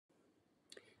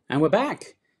And we're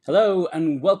back. Hello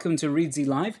and welcome to Reedsy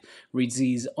Live,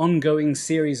 Reedsy's ongoing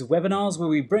series of webinars where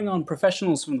we bring on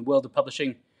professionals from the world of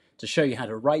publishing to show you how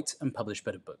to write and publish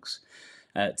better books.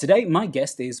 Today, my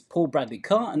guest is Paul Bradley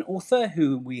Carr, an author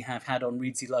who we have had on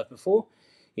Reedsy Live before.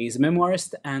 He's a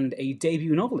memoirist and a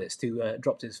debut novelist who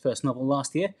dropped his first novel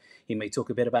last year. He may talk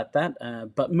a bit about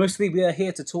that, but mostly we are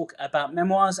here to talk about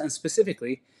memoirs and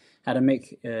specifically how to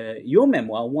make your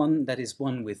memoir one that is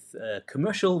one with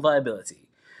commercial viability.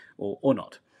 Or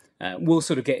not. We'll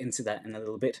sort of get into that in a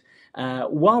little bit.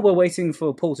 While we're waiting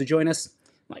for Paul to join us,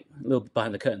 like a little bit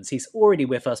behind the curtains, he's already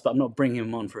with us, but I'm not bringing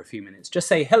him on for a few minutes. Just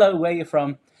say hello, where you're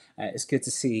from. It's good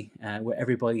to see where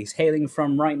everybody's hailing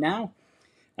from right now.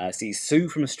 I see Sue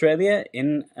from Australia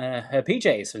in her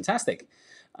PJs. Fantastic.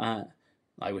 I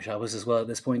wish I was as well at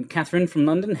this point. Catherine from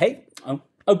London. Hey. Oh,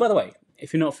 by the way,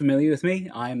 if you're not familiar with me,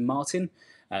 I'm Martin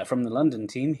from the London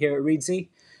team here at Reedsy.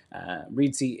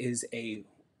 Reedsy is a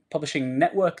publishing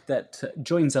network that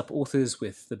joins up authors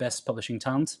with the best publishing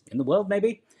talent in the world,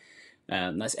 maybe.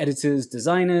 That's editors,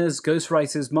 designers,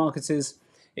 ghostwriters, marketers.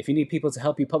 If you need people to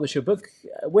help you publish your book,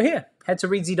 we're here. Head to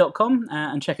reedsy.com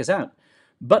and check us out.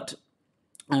 But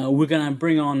we're going to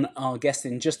bring on our guest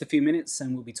in just a few minutes,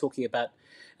 and we'll be talking about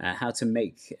how to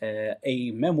make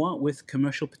a memoir with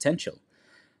commercial potential.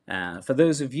 For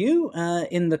those of you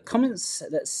in the comments,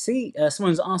 let's see.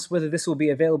 Someone's asked whether this will be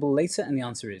available later, and the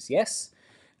answer is yes.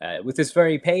 With this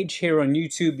very page here on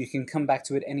YouTube, you can come back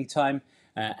to it anytime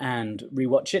and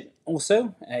rewatch it.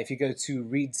 Also, if you go to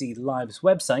Reedsy Live's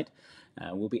website,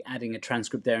 we'll be adding a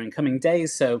transcript there in coming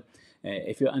days. So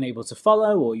if you're unable to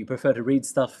follow or you prefer to read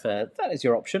stuff, that is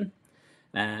your option.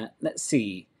 Let's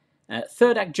see.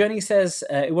 Third Act Journey says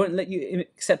it won't let you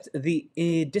accept the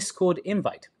Discord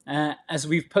invite. As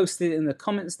we've posted in the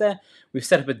comments there, we've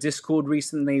set up a Discord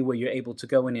recently where you're able to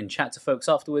go in and chat to folks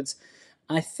afterwards.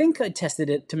 I think I tested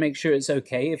it to make sure it's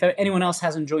okay. If anyone else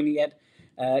hasn't joined it yet,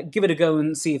 give it a go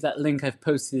and see if that link I've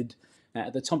posted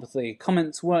at the top of the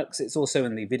comments works. It's also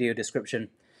in the video description.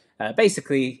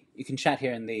 Basically, you can chat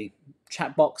here in the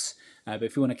chat box, but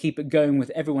if you want to keep it going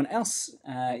with everyone else,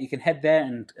 you can head there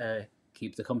and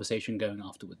keep the conversation going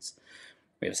afterwards.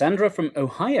 We have Sandra from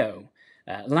Ohio,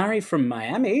 Larry from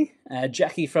Miami,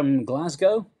 Jackie from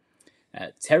Glasgow,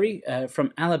 Terry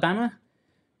from Alabama.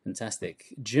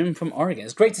 Fantastic. Jim from Oregon.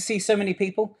 It's great to see so many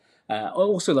people. I'd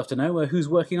also love to know who's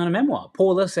working on a memoir.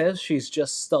 Paula says she's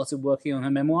just started working on her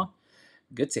memoir.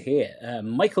 Good to hear.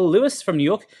 Michael Lewis from New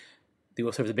York, the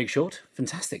author of The Big Short.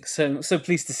 Fantastic. So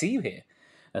pleased to see you here.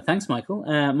 Thanks, Michael.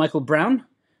 Michael Brown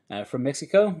from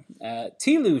Mexico.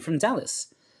 Tilu from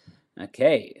Dallas.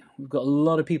 Okay, we've got a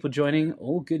lot of people joining.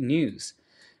 All good news.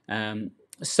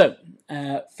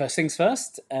 First things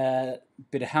first,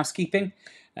 bit of housekeeping.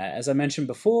 As I mentioned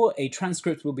before, a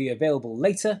transcript will be available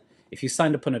later. If you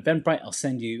signed up on Eventbrite, I'll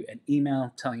send you an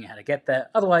email telling you how to get there.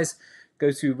 Otherwise,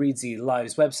 go to Reedsy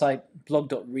Live's website,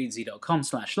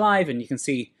 blog.reedsy.com/live, and you can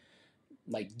see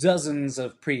like dozens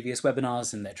of previous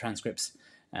webinars and their transcripts.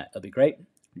 It'll be great.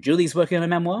 Julie's working on a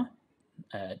memoir.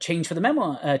 Change for the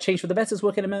Better is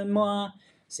working on a memoir.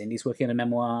 Cindy's working on a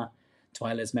memoir.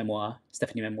 Twyla's memoir.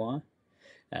 Stephanie memoir.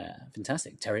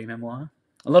 Fantastic. Terry memoir.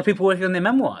 A lot of people working on their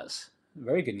memoirs.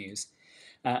 Very good news.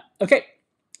 Okay,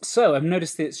 so I've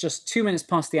noticed that it's just 2 minutes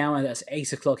past the hour. That's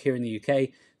 8 o'clock here in the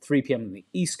UK, 3 p.m. on the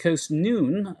East Coast,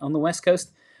 noon on the West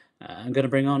Coast. I'm going to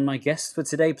bring on my guest for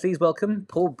today. Please welcome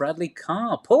Paul Bradley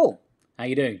Carr. Paul, how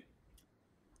you doing?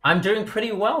 I'm doing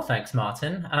pretty well, thanks,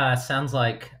 Martin. Sounds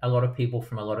like a lot of people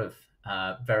from a lot of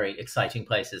very exciting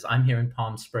places. I'm here in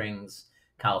Palm Springs,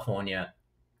 California,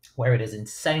 where it is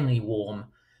insanely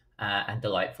warm and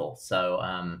delightful. So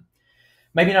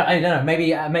maybe not. I don't know.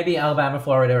 Maybe Alabama,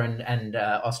 Florida, and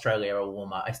Australia are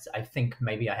warmer. I think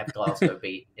maybe I have Glasgow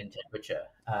beat in temperature.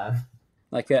 Have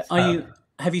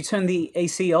you turned the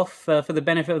AC off for the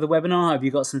benefit of the webinar? Have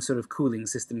you got some sort of cooling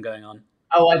system going on?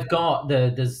 Oh, I've got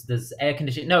there's air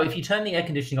conditioning. No, if you turn the air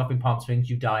conditioning off in Palm Springs,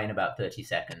 you die in about 30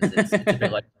 seconds. It's a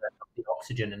bit like the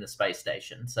oxygen in the space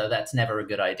station. So that's never a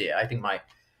good idea. I think my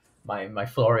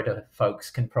Florida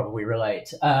folks can probably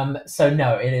relate. So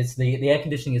no, it is the air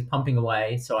conditioning is pumping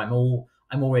away. So I'm all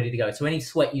ready to go. So any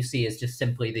sweat you see is just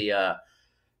simply the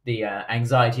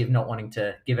anxiety of not wanting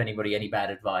to give anybody any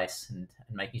bad advice and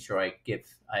making sure I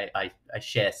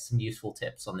share some useful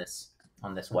tips on this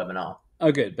webinar.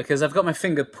 Oh, good, because I've got my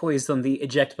finger poised on the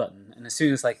eject button, and as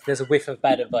soon as there's a whiff of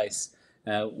bad advice,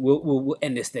 we'll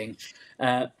end this thing.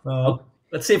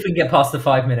 Let's see if we can get past the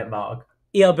 5-minute mark.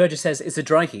 E.L. Burgess says it's a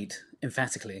dry heat,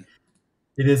 emphatically.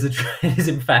 It is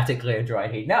emphatically a dry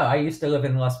heat. No, I used to live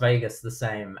in Las Vegas. The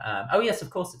same. Oh yes, of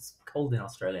course, it's cold in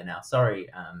Australia now. Sorry,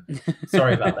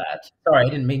 sorry about that. Sorry, I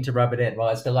didn't mean to rub it in. Well,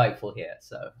 it's delightful here,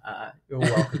 so you're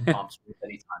welcome, Palm Springs,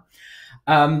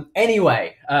 anytime.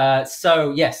 Anyway,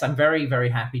 so yes, I'm very, very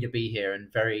happy to be here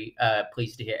and very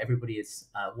pleased to hear everybody is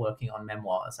working on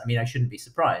memoirs. I mean, I shouldn't be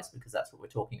surprised because that's what we're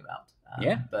talking about.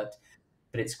 Yeah. But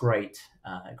it's great,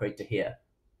 great to hear.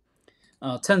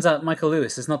 Turns out Michael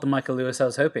Lewis is not the Michael Lewis I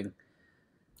was hoping.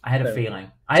 I had a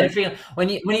feeling. I had a feeling when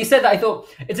you said that. I thought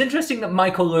it's interesting that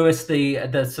Michael Lewis,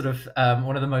 the sort of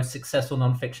one of the most successful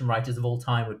nonfiction writers of all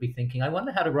time, would be thinking, "I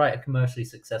wonder how to write a commercially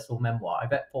successful memoir." I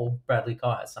bet Paul Bradley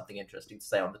Carr has something interesting to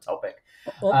say on the topic.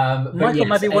 Well, Michael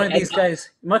might be one of these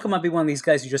guys. Michael might be one of these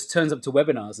guys who just turns up to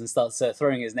webinars and starts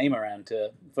throwing his name around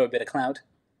for a bit of clout.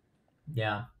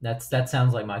 Yeah, that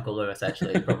sounds like Michael Lewis.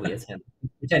 Actually, it probably is him.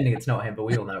 Pretending it's not him, but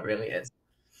we all know it really is.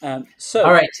 So,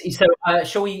 all right. So,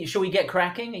 shall we get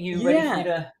cracking? Are you ready for me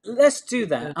to? Let's do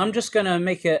that. I'm just going to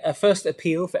make a first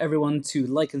appeal for everyone to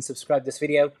like and subscribe this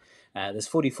video. There's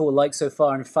 44 likes so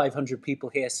far and 500 people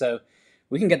here, so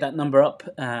we can get that number up.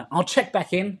 I'll check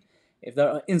back in. If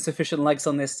there are insufficient likes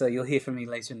on this, you'll hear from me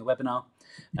later in the webinar.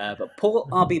 But Paul,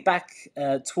 I'll be back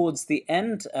towards the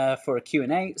end for a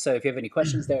Q&A, so if you have any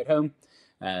questions there at home,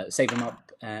 save them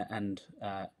up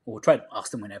or try to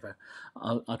ask them whenever.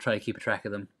 I'll try to keep a track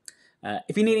of them.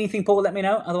 If you need anything, Paul, let me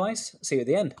know. Otherwise, see you at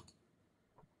the end.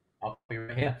 I'll be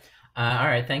right here. All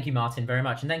right. Thank you, Martin, very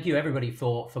much. And thank you, everybody,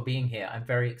 for being here. I'm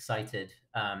very excited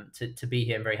to be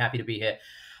here. I'm very happy to be here.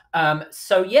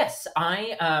 So, yes,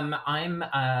 I'm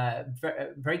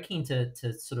very keen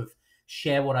to sort of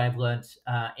share what I've learned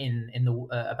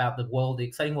about the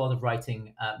exciting world of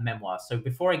writing memoirs. So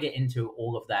before I get into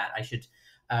all of that, I should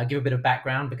give a bit of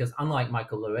background because unlike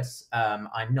Michael Lewis,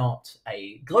 I'm not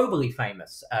a globally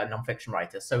famous nonfiction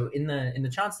writer. So in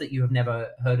the chance that you have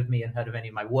never heard of me and heard of any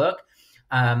of my work,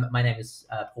 my name is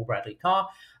Paul Bradley Carr.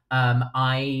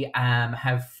 I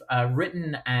have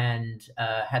written and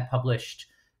had published,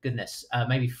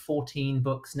 maybe 14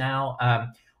 books now,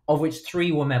 of which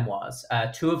 3 were memoirs.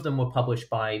 2 of them were published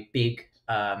by big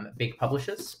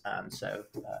publishers. So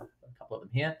a couple of them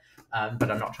here.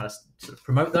 But I'm not trying to sort of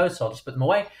promote those, so I'll just put them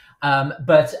away.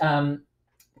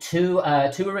 Two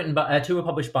were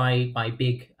published by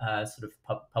big sort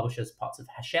of publishers, parts of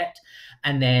Hachette,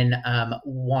 and then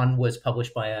one was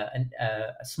published by a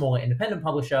smaller independent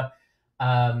publisher.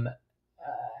 So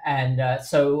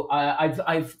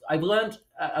I've learned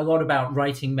a lot about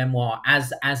writing memoir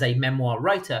as a memoir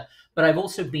writer. But I've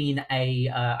also been a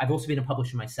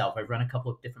publisher myself. I've run a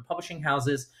couple of different publishing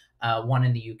houses, one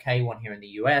in the UK, one here in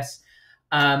the US.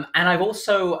 And I've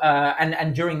also,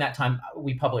 and during that time,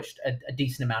 we published a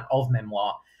decent amount of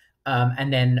memoir.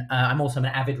 And then I'm also an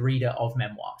avid reader of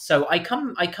memoir. So I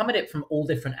come at it from all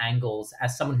different angles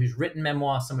as someone who's written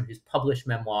memoir, someone who's published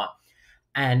memoir,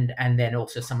 and then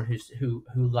also someone who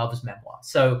loves memoir.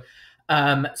 So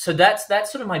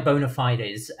that's sort of my bona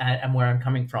fides and where I'm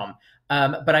coming from.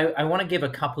 But I want to give a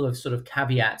couple of sort of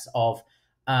caveats of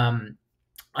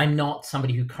I'm not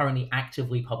somebody who currently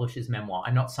actively publishes memoir.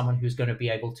 I'm not someone who's going to be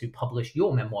able to publish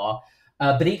your memoir.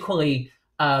 But equally,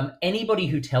 anybody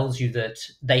who tells you that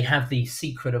they have the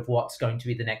secret of what's going to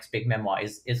be the next big memoir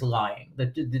is lying.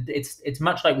 It's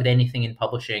much like with anything in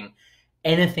publishing,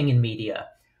 anything in media.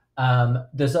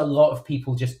 There's a lot of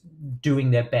people just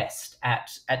doing their best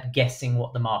at guessing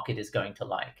what the market is going to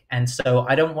like. And so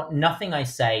nothing I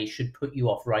say should put you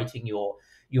off writing your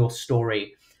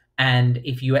story. And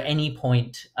if you at any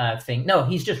point think, no,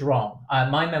 he's just wrong.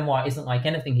 My memoir isn't like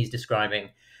anything he's describing,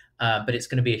 but it's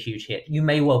going to be a huge hit. You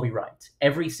may well be right.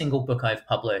 Every single book I've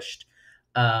published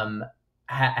and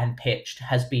pitched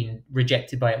has been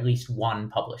rejected by at least one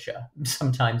publisher,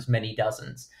 sometimes many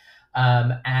dozens.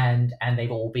 And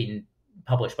they've all been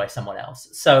published by someone else.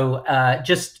 So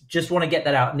just want to get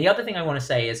that out. And the other thing I want to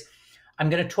say is I'm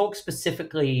going to talk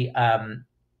specifically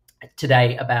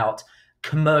today about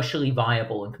commercially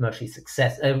viable and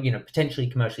potentially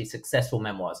commercially successful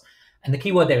memoirs. And the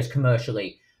key word there is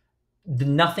commercially.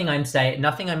 Nothing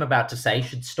I'm about to say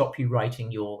should stop you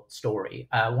writing your story.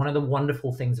 One of the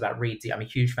wonderful things about Reedsy, I'm a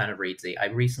huge fan of Reedsy. I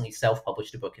recently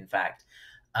self-published a book, in fact,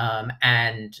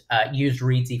 and used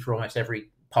Reedsy for almost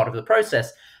every part of the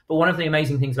process. But one of the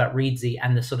amazing things about Reedsy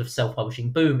and the sort of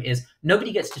self-publishing boom is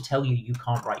nobody gets to tell you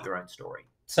can't write your own story.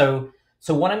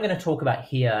 So what I'm going to talk about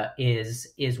here is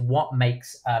what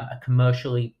makes a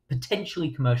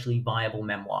potentially commercially viable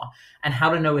memoir, and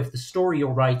how to know if the story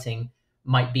you're writing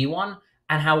might be one,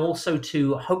 and how also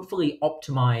to hopefully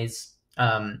optimize,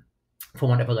 for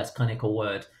want of a less clinical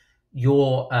word,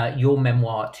 your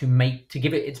memoir to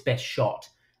give it its best shot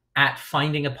at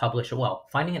finding a publisher, well,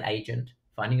 finding an agent,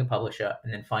 finding a publisher,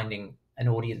 and then finding an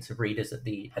audience of readers at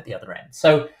the other end.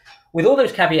 So, with all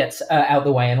those caveats out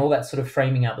the way and all that sort of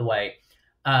framing out the way,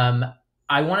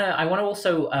 I want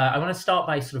to start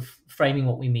by sort of framing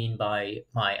what we mean by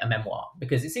a memoir,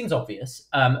 because it seems obvious,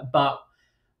 but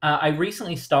I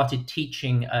recently started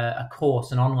teaching a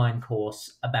course, an online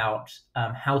course about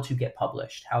how to get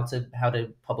published, how to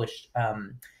publish,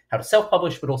 how to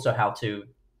self-publish, but also how to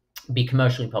be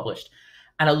commercially published.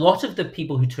 And a lot of the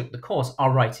people who took the course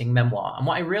are writing memoir. And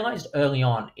what I realized early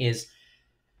on is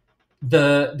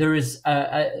there is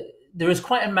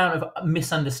quite an amount of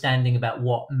misunderstanding about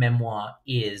what memoir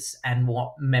is and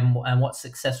what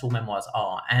successful memoirs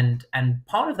are. And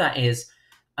part of that is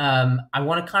I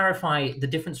want to clarify the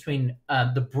difference between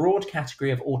the broad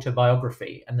category of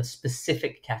autobiography and the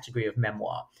specific category of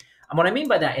memoir. And what I mean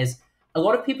by that is a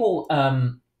lot of people,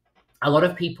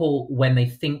 when they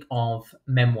think of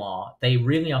memoir, they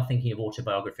really are thinking of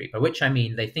autobiography, by which I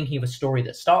mean they're thinking of a story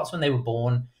that starts when they were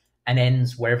born and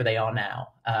ends wherever they are now,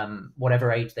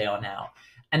 whatever age they are now.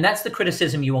 And that's the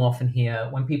criticism you will often hear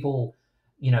when people,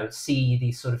 see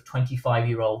these sort of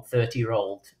 25-year-old,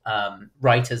 30-year-old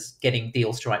writers getting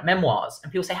deals to write memoirs.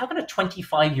 And people say, how can a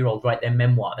 25-year-old write their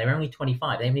memoir? They're only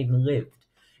 25. They haven't even lived.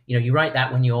 You write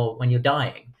that when you're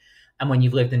dying and when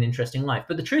you've lived an interesting life.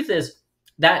 But the truth is,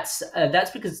 that's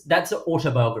because that's an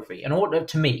autobiography.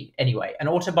 To me, anyway, an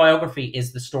autobiography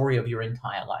is the story of your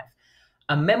entire life.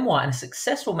 A memoir, and a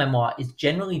successful memoir, is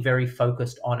generally very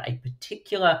focused on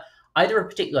either a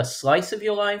particular slice of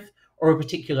your life or a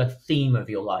particular theme of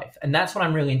your life. And that's what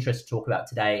I'm really interested to talk about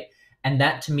today. And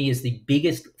that, to me, is the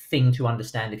biggest thing to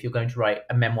understand if you're going to write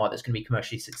a memoir that's going to be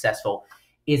commercially successful,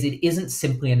 is it isn't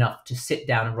simply enough to sit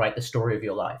down and write the story of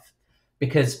your life.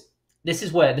 Because this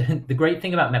is where the great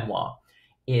thing about memoir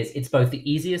is it's both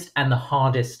the easiest and the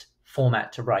hardest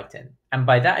format to write in. And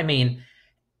by that, I mean,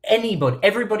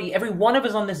 everybody, every one of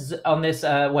us on this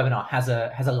webinar has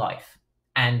a life,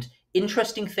 and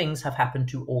interesting things have happened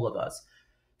to all of us.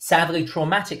 Sadly,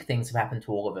 traumatic things have happened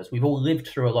to all of us. We've all lived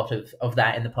through a lot of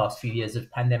that in the past few years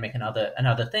of pandemic and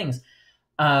other things.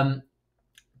 But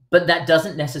that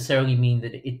doesn't necessarily mean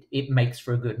that it makes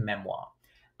for a good memoir.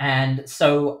 And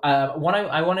so I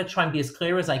want to try and be as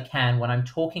clear as I can when I'm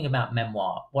talking about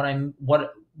memoir. What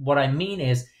I mean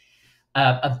is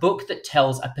a book that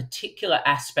tells a particular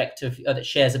aspect that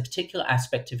shares a particular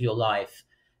aspect of your life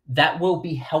that will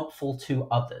be helpful to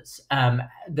others.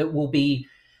 That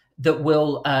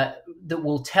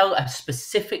will tell a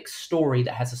specific story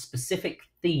that has a specific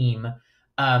theme,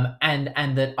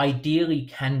 and that ideally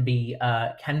can be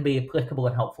applicable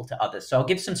and helpful to others. So I'll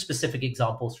give some specific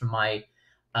examples from my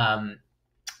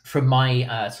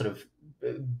sort of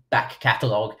back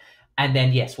catalogue. And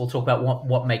then, yes, we'll talk about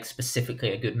what makes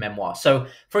specifically a good memoir. So,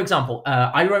 for example,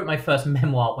 I wrote my first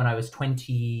memoir when I was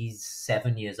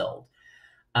 27 years old.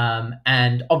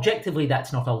 And objectively,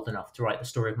 that's not old enough to write the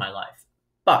story of my life.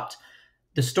 But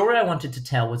the story I wanted to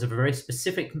tell was a very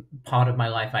specific part of my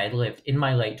life I had lived in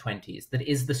my late 20s. That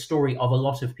is the story of a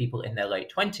lot of people in their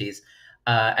late 20s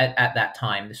at that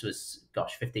time. This was,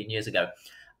 15 years ago.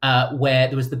 Where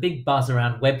there was the big buzz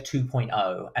around Web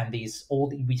 2.0, and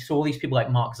we saw these people like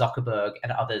Mark Zuckerberg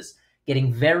and others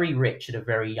getting very rich at a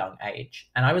very young age.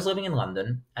 And I was living in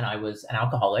London, and I was an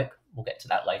alcoholic. We'll get to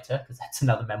that later, because that's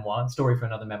another memoir, story for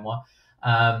another memoir.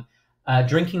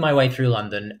 Drinking my way through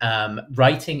London,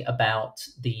 writing about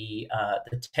the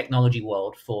technology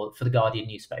world for the Guardian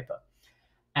newspaper.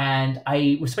 And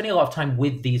I was spending a lot of time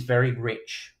with these very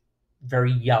rich,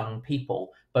 very young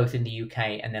people, both in the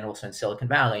UK and then also in Silicon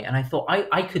Valley. And I thought,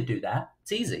 I could do that.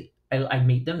 It's easy. I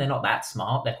meet them. They're not that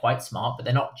smart. They're quite smart, but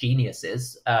they're not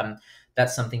geniuses.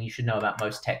 That's something you should know about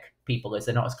most tech people, is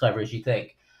they're not as clever as you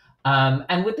think.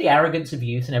 And with the arrogance of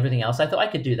youth and everything else, I thought I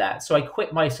could do that. So I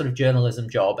quit my sort of journalism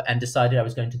job and decided I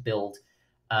was going to build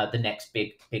the next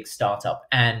big startup.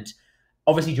 And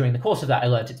obviously, during the course of that, I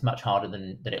learned it's much harder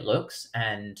than it looks.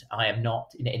 And I am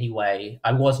not in any way,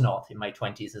 I was not in my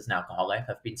 20s as an alcoholic.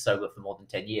 I've been sober for more than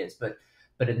 10 years. But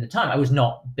in the time, I was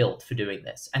not built for doing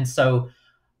this. And so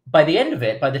by the end of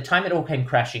it, by the time it all came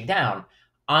crashing down,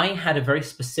 I had a very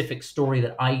specific story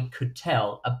that I could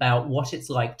tell about what it's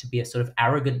like to be a sort of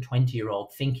arrogant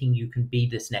 20-year-old thinking you can be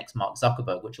this next Mark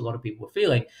Zuckerberg, which a lot of people were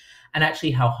feeling, and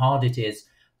actually how hard it is.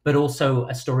 But also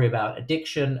a story about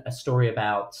addiction, a story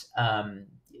about,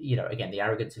 again, the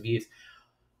arrogance of youth.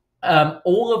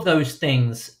 All of those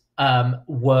things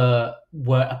were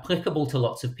applicable to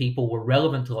lots of people, were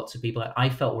relevant to lots of people, and I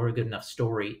felt were a good enough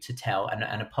story to tell, and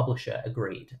a publisher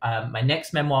agreed. My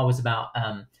next memoir was about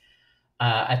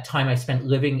a time I spent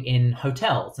living in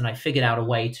hotels, and I figured out a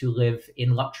way to live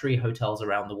in luxury hotels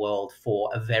around the world for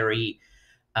a very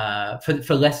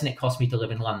for less than it cost me to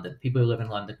live in London. People who live in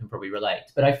London can probably relate.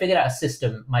 But I figured out a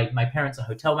system. My parents are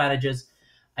hotel managers.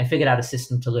 I figured out a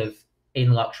system to live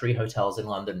in luxury hotels in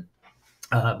London.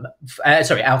 Out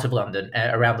of London,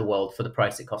 around the world for the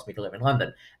price it cost me to live in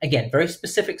London. Again, very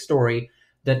specific story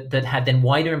that had then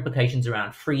wider implications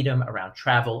around freedom, around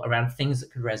travel, around things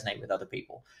that could resonate with other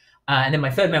people. And then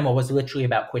my third memoir was literally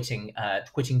about quitting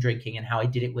drinking and how I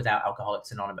did it without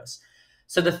Alcoholics Anonymous.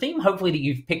 So the theme, hopefully, that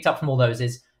you've picked up from all those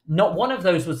is not one of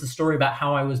those was the story about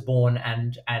how I was born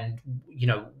and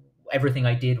everything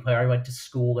I did, where I went to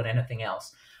school and anything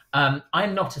else.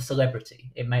 I'm not a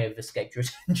celebrity. It may have escaped your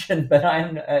attention, but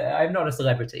I'm not a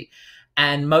celebrity.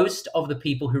 And most of the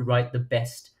people who write the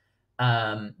best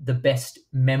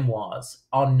memoirs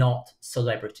are not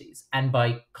celebrities. And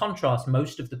by contrast,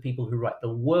 most of the people who write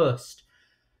the worst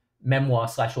memoir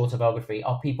 / autobiography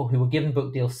are people who were given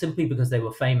book deals simply because they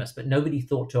were famous, but nobody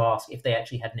thought to ask if they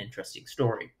actually had an interesting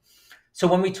story. So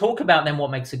when we talk about then what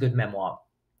makes a good memoir,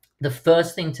 the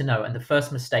first thing to know, and the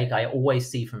first mistake I always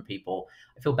see from people,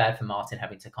 I feel bad for Martin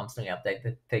having to constantly update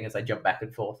the thing as I jump back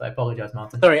and forth. I apologize,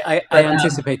 Martin. Sorry, I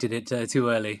anticipated it too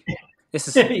early. This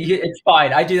is it's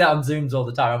fine. I do that on Zooms all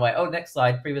the time. I'm like, oh, next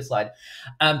slide, previous slide.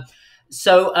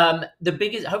 The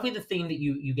biggest, hopefully, the theme that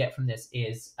you get from this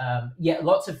is,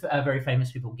 lots of very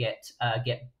famous people get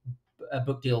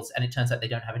book deals, and it turns out they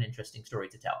don't have an interesting story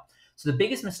to tell. So the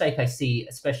biggest mistake I see,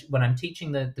 especially when I'm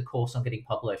teaching the course on getting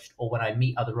published, or when I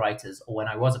meet other writers, or when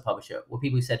I was a publisher, were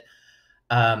people who said,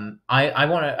 I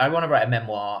want to write a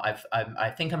memoir. I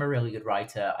think I'm a really good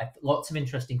writer. Lots of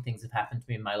interesting things have happened to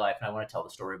me in my life, and I want to tell the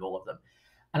story of all of them.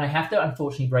 And I have to,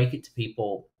 unfortunately, break it to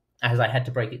people, as I had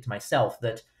to break it to myself,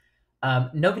 that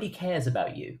nobody cares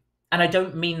about you. And I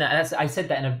don't mean that. I said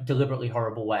that in a deliberately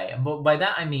horrible way. And by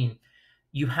that, I mean,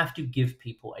 you have to give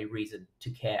people a reason to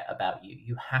care about you.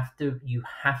 You have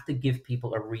to give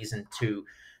people a reason to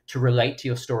relate to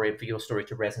your story and for your story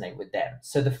to resonate with them.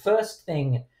 So the first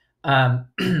thing that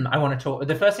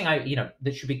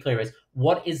should be clear is,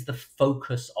 what is the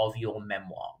focus of your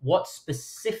memoir? What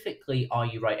specifically are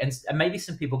you writing? And maybe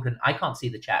some people I can't see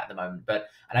the chat at the moment,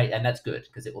 and that's good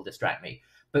because it will distract me.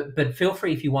 But feel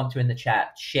free, if you want to, in the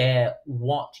chat, share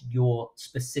what your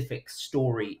specific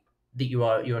story that you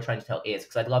are trying to tell is,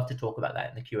 because I'd love to talk about that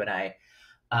in the Q&A.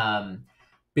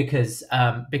 Because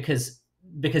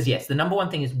yes, the number one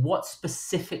thing is, what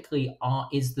specifically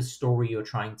is the story you're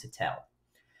trying to tell.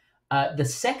 The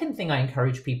second thing I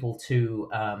encourage people to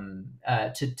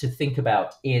think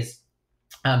about is,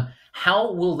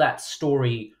 how will that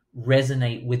story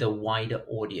resonate with a wider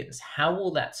audience? How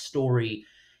will that story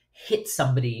hit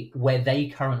somebody where they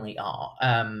currently are?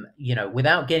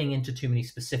 Without getting into too many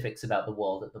specifics about the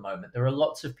world at the moment, there are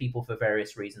lots of people, for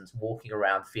various reasons, walking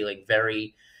around feeling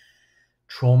very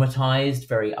traumatized,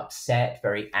 very upset,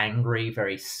 very angry,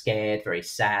 very scared, very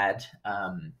sad,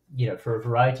 for a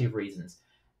variety of reasons.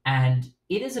 And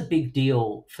it is a big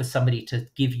deal for somebody to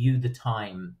give you the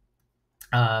time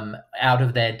out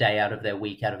of their day, out of their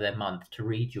week, out of their month to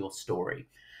read your story.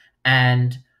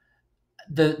 And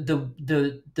the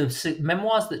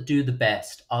memoirs that do the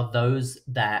best are those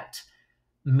that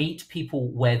meet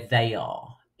people where they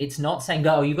are. It's not saying,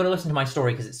 oh, you've got to listen to my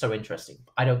story because it's so interesting.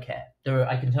 I don't care.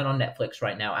 I can turn on Netflix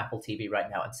right now, Apple TV right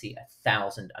now, and see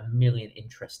 1,000, 1 million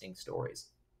interesting stories.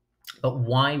 But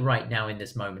why right now in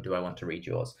this moment do I want to read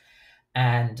yours?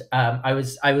 And I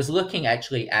was looking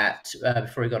actually at,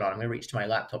 before we got on, I'm going to reach to my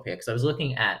laptop here, because I was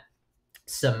looking at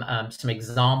some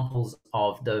examples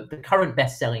of the current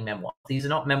best-selling memoirs. These are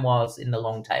not memoirs in the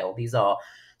long tail. These are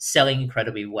selling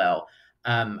incredibly well.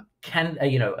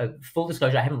 Full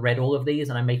disclosure, I haven't read all of these,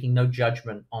 and I'm making no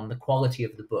judgment on the quality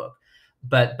of the book.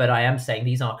 But I am saying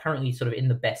these are currently sort of in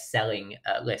the best-selling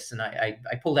list. And I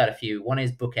pulled out a few. One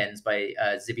is Bookends by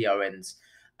Zibby Owens,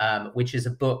 which is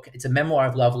a book. It's a memoir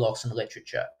of love, loss, and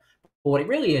literature. But what it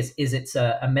really is it's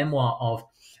a memoir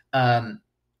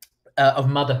of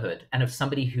motherhood, and of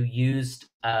somebody who used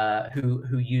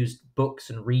books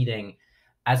and reading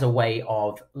as a way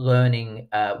of learning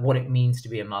what it means to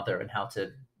be a mother, and how to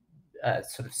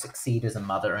sort of succeed as a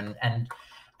mother.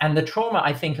 And the trauma,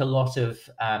 I think, a lot of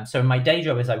so my day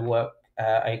job is I work,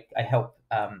 I help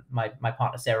my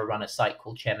partner Sarah run a site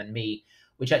called Chairman Me,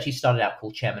 which actually started out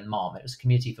called Chairman Mom. It was a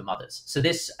community for mothers. So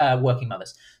this working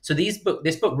mothers. So this book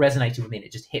resonated with me, and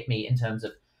it just hit me in terms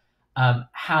of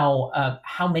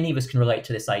how many of us can relate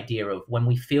to this idea of, when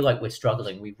we feel like we're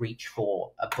struggling, we reach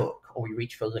for a book, or we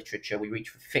reach for literature, we reach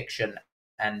for fiction,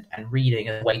 and reading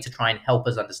as a way to try and help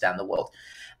us understand the world.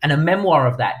 And a memoir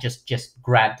of that just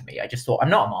grabbed me. I just thought, I'm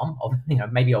not a mom,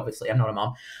 maybe obviously I'm not a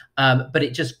mom, but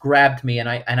it just grabbed me, and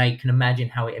I can imagine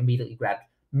how it immediately grabbed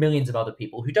millions of other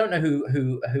people who don't know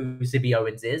who Zibby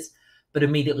Owens is, but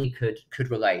immediately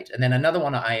could relate. And then another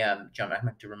one I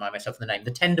have to remind myself of the name.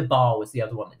 The Tender Bar was the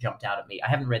other one that jumped out at me. I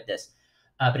haven't read this,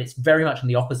 but it's very much on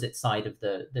the opposite side of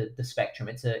the spectrum.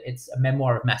 It's a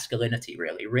memoir of masculinity,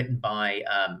 really, written by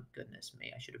goodness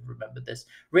me, I should have remembered this.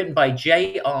 Written by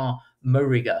J.R.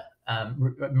 Moringa.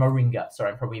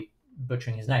 Sorry, I'm probably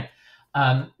butchering his name.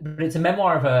 But it's a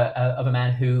memoir of a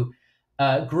man who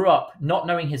grew up not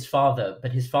knowing his father,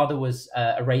 but his father was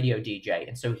a radio DJ.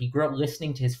 And so he grew up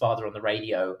listening to his father on the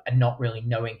radio and not really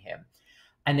knowing him.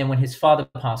 And then when his father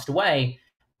passed away,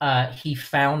 he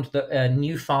found the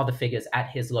new father figures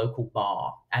at his local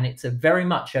bar. And it's very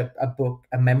much a book,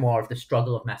 a memoir of the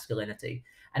struggle of masculinity.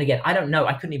 And again, I don't know,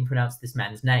 I couldn't even pronounce this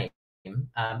man's name.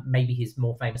 Maybe he's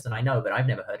more famous than I know, but I've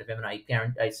never heard of him.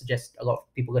 And I suggest a lot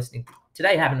of people listening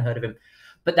today haven't heard of him.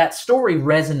 But that story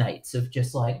resonates of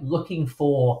just like looking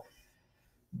for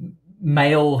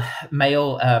male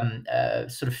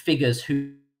sort of figures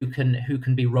who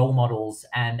can be role models,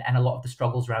 and a lot of the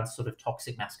struggles around sort of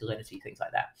toxic masculinity, things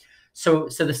like that. So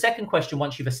the second question,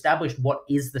 once you've established what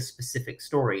is the specific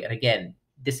story, and again,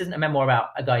 this isn't a memoir about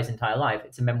a guy's entire life,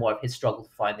 it's a memoir of his struggle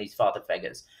to find these father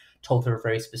figures told through a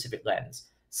very specific lens.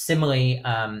 Similarly,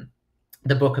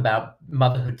 the book about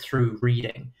motherhood through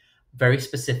reading, very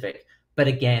specific, but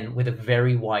again, with a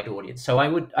very wide audience. So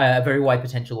a very wide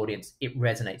potential audience, it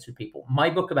resonates with people. My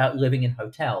book about living in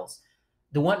hotels,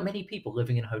 there weren't many people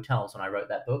living in hotels when I wrote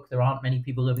that book. There aren't many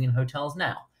people living in hotels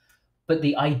now. But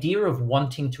the idea of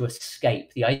wanting to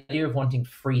escape, the idea of wanting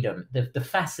freedom, the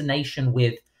fascination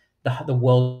with the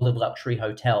world of luxury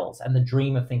hotels, and the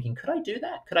dream of thinking, could I do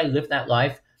that? Could I live that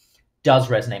life? Does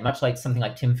resonate, much like something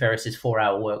like Tim Ferriss's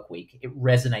 4-Hour Work Week. It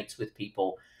resonates with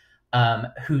people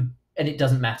who, and it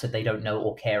doesn't matter, they don't know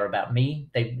or care about me.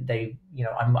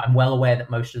 I'm well aware that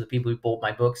most of the people who bought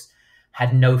my books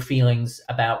had no feelings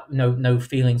no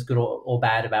feelings good or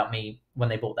bad about me when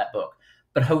they bought that book.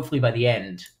 But hopefully by the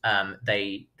end,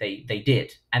 they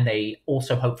did, and they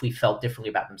also hopefully felt differently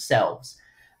about themselves,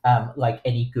 like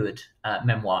any good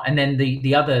memoir. And then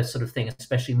the other sort of thing,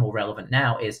 especially more relevant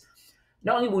now, is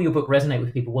not only will your book resonate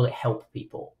with people, will it help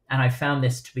people? And I found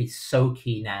this to be so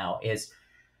key now, is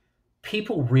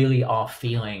people really are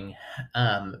feeling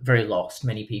very lost,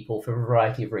 many people, for a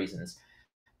variety of reasons.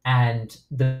 And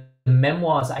the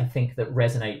memoirs, I think, that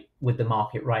resonate with the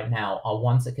market right now are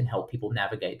ones that can help people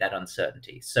navigate that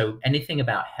uncertainty. So anything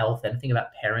about health, anything about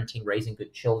parenting, raising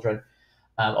good children.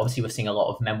 Obviously, we're seeing a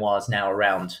lot of memoirs now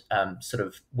around sort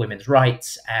of women's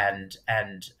rights, and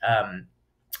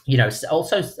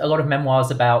also a lot of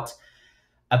memoirs about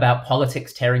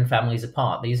politics tearing families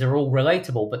apart. These are all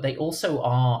relatable, but they also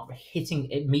are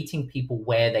meeting people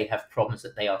where they have problems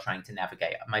that they are trying to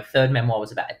navigate. My third memoir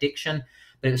was about addiction,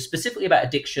 but it was specifically about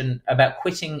addiction, about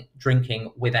quitting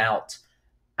drinking without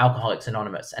Alcoholics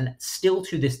Anonymous. And still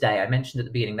to this day, I mentioned at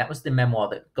the beginning, that was the memoir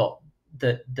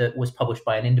that was published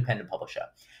by an independent publisher,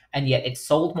 and yet it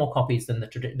sold more copies than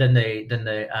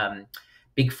the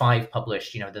Big Five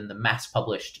published, than the mass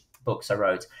published books I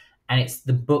wrote. And it's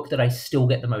the book that I still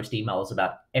get the most emails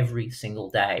about every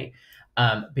single day,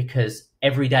 because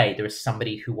every day there is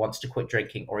somebody who wants to quit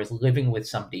drinking or is living with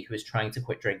somebody who is trying to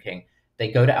quit drinking. They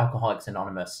go to Alcoholics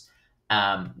Anonymous.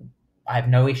 I have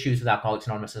no issues with Alcoholics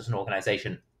Anonymous as an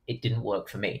organization. It didn't work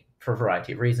for me for a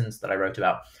variety of reasons that I wrote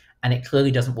about. And it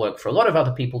clearly doesn't work for a lot of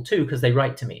other people too, because they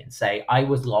write to me and say, I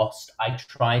was lost. I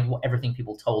tried everything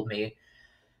people told me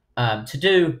to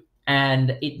do,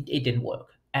 and it didn't work.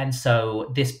 And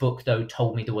so this book, though,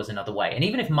 told me there was another way. And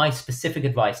even if my specific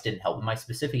advice didn't help, my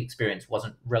specific experience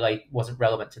wasn't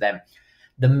relevant to them,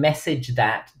 the message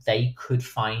that they could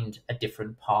find a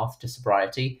different path to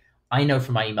sobriety, I know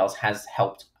from my emails, has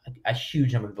helped a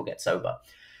huge number of people get sober.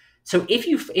 So if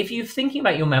you're thinking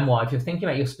about your memoir, if you're thinking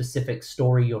about your specific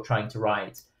story you're trying to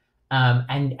write,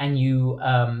 and you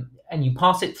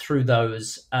pass it through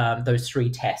those three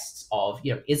tests of,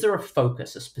 is there a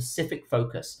specific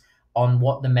focus on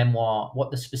what the memoir,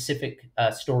 what the specific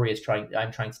story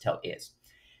I'm trying to tell is.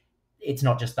 It's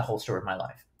not just the whole story of my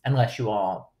life, unless you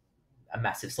are a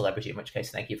massive celebrity, in which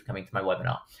case, thank you for coming to my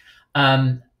webinar.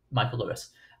 Michael Lewis.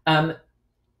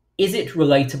 Is it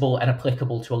relatable and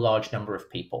applicable to a large number of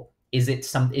people? Is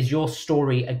your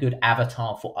story a good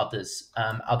avatar for others'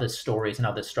 stories and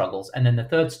other struggles? And then the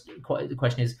third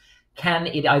question is, can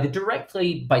it either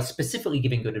directly, by specifically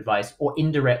giving good advice, or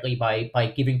indirectly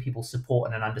by giving people support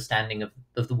and an understanding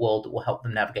of the world that will help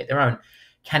them navigate their own,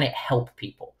 can it help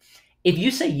people? If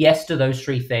you say yes to those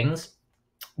three things,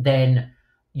 then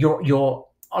you're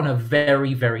on a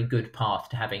very, very good path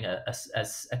to having a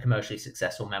commercially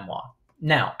successful memoir.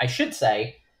 Now, I should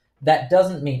say that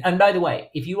doesn't mean, and by the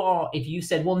way, if you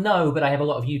said, well, no, but I have a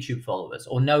lot of YouTube followers,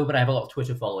 or no, but I have a lot of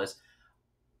Twitter followers,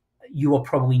 you are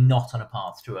probably not on a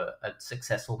path to a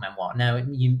successful memoir. Now,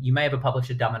 you may have a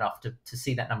publisher dumb enough to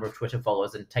see that number of Twitter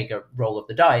followers and take a roll of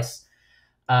the dice.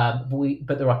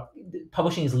 But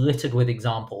publishing is littered with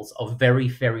examples of very,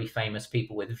 very famous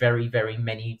people with very, very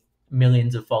many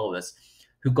millions of followers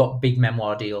who got big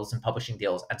memoir deals and publishing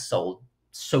deals and sold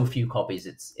so few copies.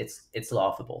 It's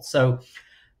laughable. So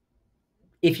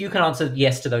if you can answer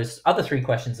yes to those other three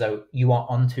questions, though, you are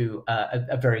onto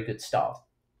a very good start.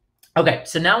 Okay,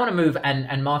 so now I want to move,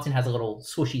 and Martin has a little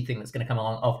swooshy thing that's going to come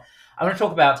along. I want to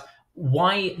talk about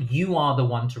why you are the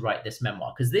one to write this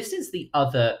memoir, because this is the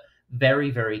other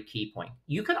very, very key point.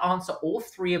 You can answer all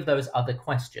three of those other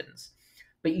questions,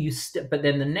 but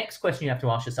then the next question you have to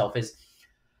ask yourself is,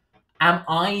 am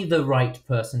I the right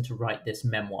person to write this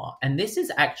memoir? And this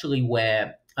is actually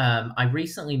where I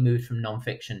recently moved from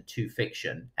nonfiction to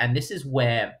fiction, and this is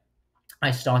where I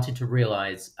started to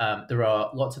realize there are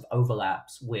lots of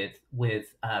overlaps with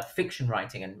fiction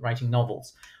writing and writing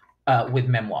novels with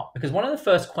memoir. Because one of the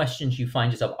first questions you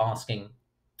find yourself asking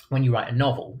when you write a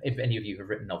novel, if any of you have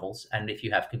written novels, and if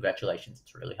you have, congratulations,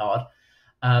 it's really hard.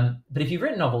 But if you've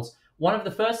written novels, one of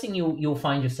the first thing you'll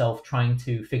find yourself trying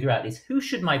to figure out is, who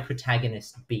should my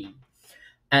protagonist be?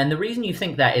 And the reason you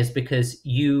think that is because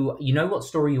you know what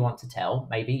story you want to tell.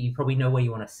 Maybe you probably know where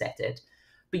you want to set it,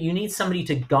 but you need somebody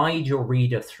to guide your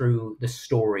reader through the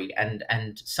story,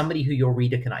 and somebody who your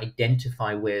reader can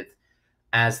identify with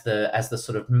as the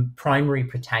sort of primary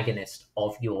protagonist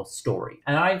of your story.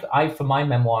 And I've for my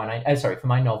memoir, for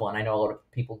my novel, and I know a lot of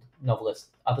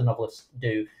other novelists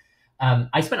do.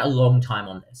 I spent a long time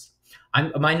on this.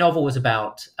 My novel was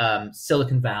about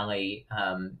Silicon Valley,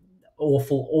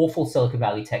 awful Silicon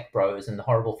Valley tech bros and the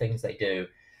horrible things they do.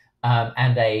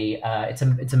 And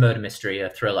it's a murder mystery, a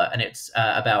thriller, and it's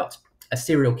about a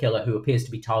serial killer who appears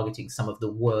to be targeting some of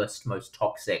the worst, most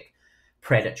toxic,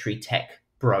 predatory tech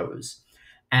bros.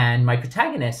 And my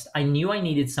protagonist, I knew I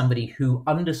needed somebody who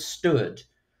understood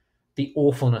the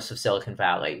awfulness of Silicon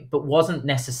Valley, but wasn't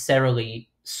necessarily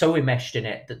so enmeshed in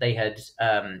it that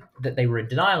they were in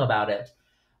denial about it,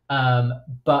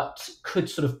 but could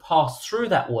sort of pass through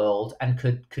that world and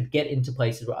could get into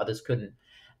places where others couldn't.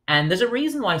 And there's a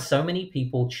reason why so many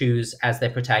people choose as their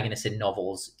protagonists in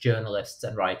novels journalists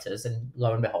and writers. And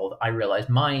lo and behold, I realized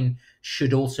mine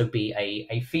should also be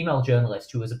a female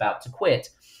journalist who was about to quit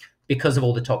because of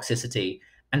all the toxicity.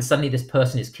 And suddenly this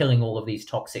person is killing all of these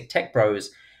toxic tech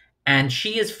bros. And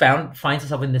she finds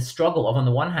herself in this struggle of, on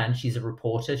the one hand, she's a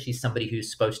reporter. She's somebody who's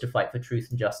supposed to fight for truth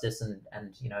and justice and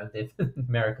live the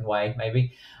American way,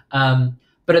 maybe.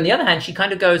 But on the other hand, she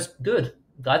kind of goes, good,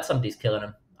 glad somebody's killing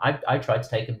him. I tried to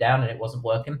take him down and it wasn't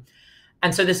working.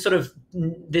 And so this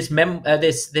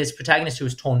protagonist who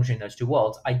was torn between those two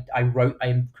worlds, I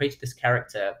created this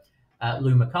character,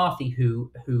 Lou McCarthy,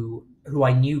 who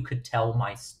I knew could tell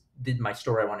my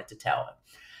story I wanted to tell.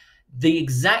 The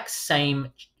exact same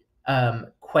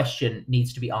question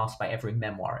needs to be asked by every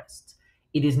memoirist.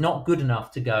 It is not good enough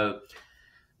to go,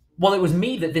 well, it was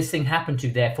me that this thing happened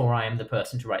to, therefore I am the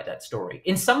person to write that story.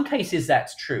 In some cases,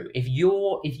 that's true. If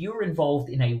you're involved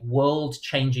in a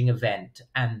world-changing event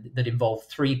and that involved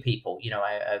three people,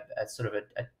 a sort of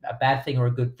a bad thing or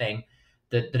a good thing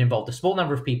that involved a small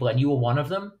number of people, and you were one of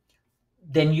them,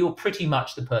 then you're pretty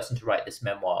much the person to write this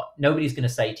memoir. Nobody's going to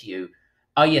say to you,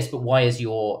 oh yes, but why is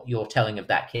your telling of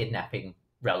that kidnapping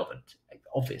relevant?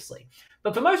 Obviously.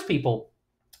 But for most people,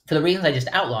 for the reasons I just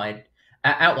outlined,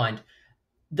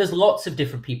 there's lots of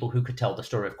different people who could tell the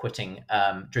story of quitting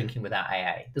drinking without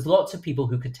AA. There's lots of people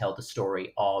who could tell the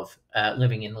story of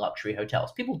living in luxury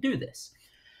hotels. People do this.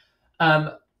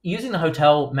 Using the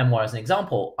hotel memoir as an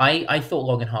example, I thought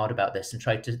long and hard about this and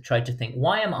tried to think,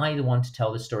 why am I the one to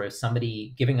tell the story of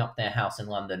somebody giving up their house in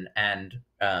London and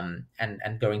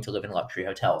going to live in luxury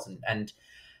hotels? And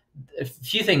a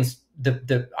few things.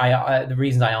 The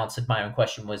reasons I answered my own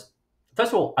question was,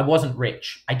 first of all, I wasn't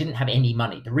rich. I didn't have any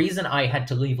money. The reason I had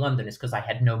to leave London is because I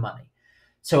had no money.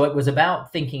 So it was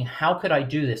about thinking, how could I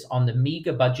do this on the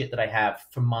meager budget that I have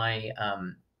from my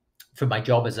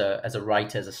job as a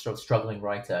writer, as a sort of struggling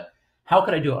writer? How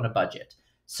could I do it on a budget?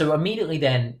 So immediately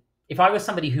then, if I was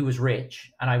somebody who was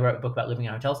rich and I wrote a book about living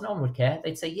in hotels, no one would care.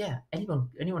 They'd say, yeah, anyone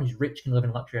who's rich can live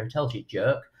in luxury hotels, you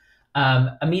jerk.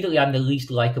 Immediately, I'm the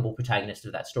least likable protagonist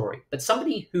of that story. But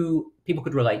somebody who people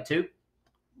could relate to,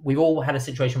 we've all had a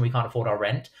situation where we can't afford our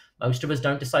rent. Most of us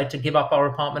don't decide to give up our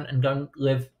apartment and go and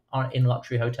live in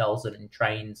luxury hotels and in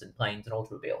trains and planes and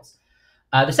automobiles.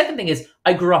 The second thing is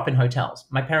I grew up in hotels.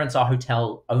 My parents are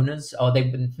hotel owners. Oh,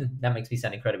 that makes me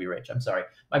sound incredibly rich. I'm sorry.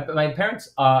 My parents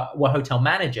were hotel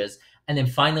managers, and then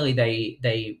finally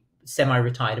they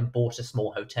semi-retired and bought a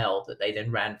small hotel that they then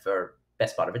ran for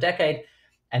best part of a decade,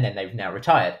 and then they've now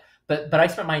retired. But I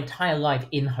spent my entire life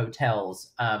in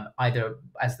hotels, either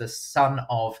as the son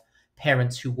of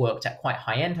parents who worked at quite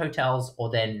high-end hotels, or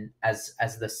then as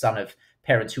the son of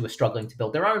parents who were struggling to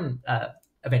build their own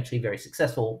eventually very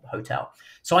successful hotel.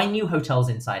 So I knew hotels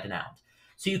inside and out.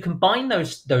 So you combine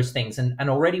those things, and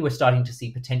already we're starting to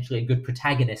see potentially a good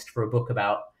protagonist for a book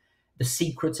about the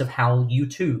secrets of how you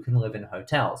too can live in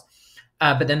hotels.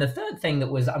 But then the third thing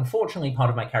that was unfortunately part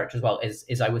of my character as well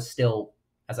is I was still,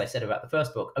 as I said about the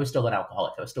first book, I was still an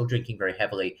alcoholic. I was still drinking very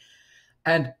heavily.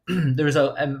 And there was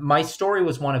my story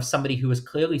was one of somebody who was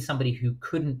clearly somebody who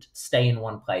couldn't stay in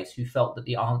one place, who felt that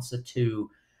the answer to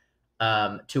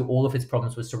all of his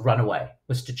problems was to run away,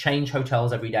 was to change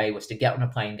hotels every day, was to get on a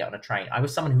plane, get on a train. I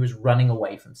was someone who was running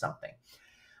away from something.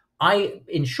 I,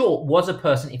 in short, was a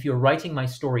person, if you're writing my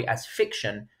story as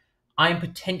fiction, I am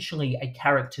potentially a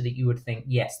character that you would think,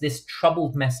 yes, this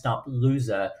troubled, messed up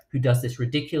loser who does this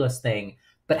ridiculous thing,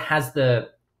 but has the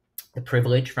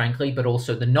privilege, frankly, but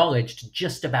also the knowledge to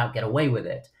just about get away with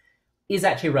it, is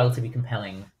actually relatively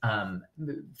compelling,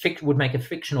 would make a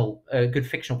good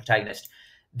fictional protagonist.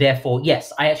 Therefore,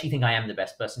 yes, I actually think I am the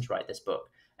best person to write this book.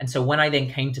 And so when I then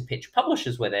came to pitch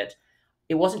publishers with it,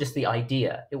 it wasn't just the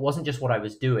idea. It wasn't just what I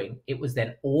was doing. It was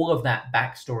then all of that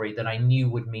backstory that I knew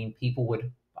would mean people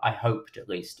would, I hoped at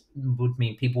least, would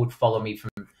mean people would follow me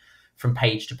from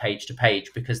page to page to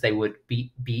page, because they would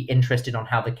be interested on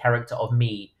how the character of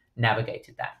me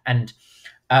navigated that. And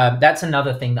that's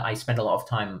another thing that I spend a lot of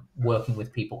time working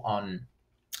with people on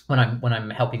when I'm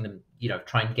helping them,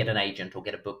 try and get an agent or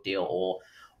get a book deal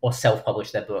or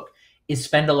self-publish their book, is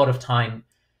spend a lot of time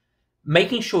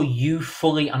making sure you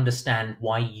fully understand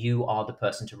why you are the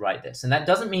person to write this. And that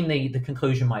doesn't mean the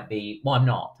conclusion might be, well, I'm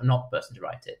not the person to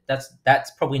write it.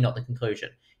 That's probably not the conclusion.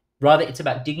 Rather, it's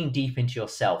about digging deep into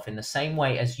yourself in the same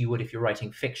way as you would if you're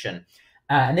writing fiction.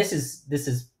 And this is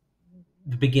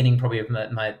the beginning probably of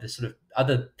the sort of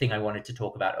other thing I wanted to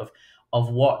talk about of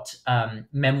what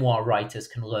memoir writers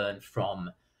can learn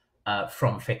from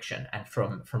fiction and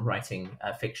from writing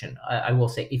fiction. I will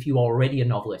say, if you are already a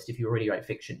novelist, if you already write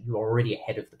fiction, you're already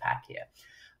ahead of the pack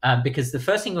here. Because the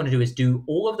first thing you want to do is do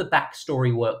all of the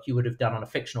backstory work you would have done on a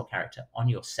fictional character on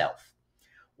yourself.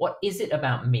 What is it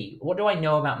about me? What do I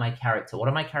know about my character? What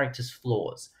are my character's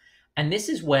flaws? And this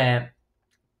is where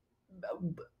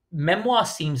memoir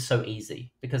seems so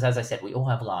easy, because as I said, we all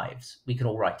have lives. We can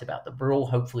all write about them. We're all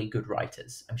hopefully good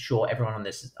writers. I'm sure everyone on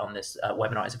this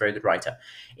webinar is a very good writer.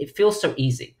 It feels so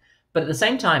easy. But at the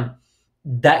same time,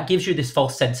 that gives you this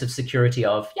false sense of security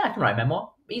of, yeah, I can write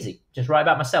memoir. Easy. Just write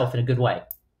about myself in a good way.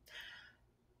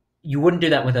 You wouldn't do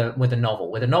that with a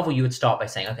novel. With a novel, you would start by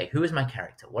saying, okay, who is my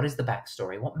character? What is the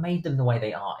backstory? What made them the way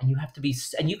they are? And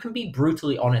you can be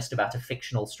brutally honest about a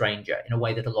fictional stranger in a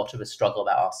way that a lot of us struggle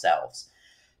about ourselves.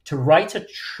 To write a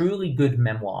truly good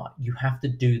memoir, you have to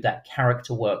do that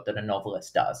character work that a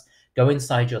novelist does. Go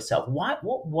inside yourself. What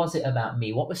was it about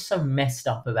me? What was so messed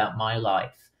up about my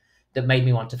life that made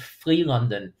me want to flee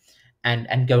London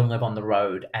and go and live on the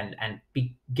road and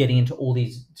be getting into all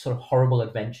these sort of horrible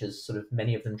adventures, sort of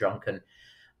many of them drunken?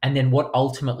 And then what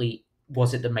ultimately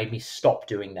was it that made me stop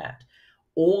doing that?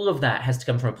 All of that has to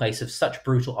come from a place of such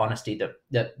brutal honesty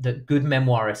that good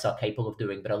memoirists are capable of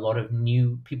doing, but a lot of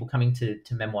new people coming to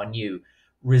memoir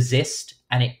resist,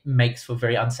 and it makes for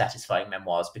very unsatisfying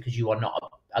memoirs because you are not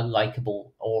a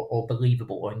likable or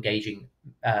believable or engaging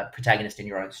protagonist in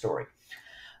your own story.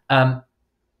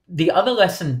 The other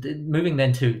lesson, moving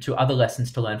then to other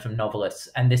lessons to learn from novelists,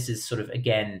 and this is sort of,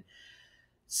 again,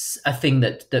 a thing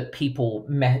that people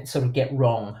sort of get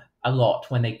wrong a lot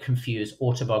when they confuse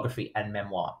autobiography and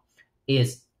memoir,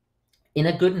 is in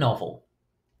a good novel,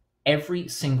 every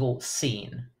single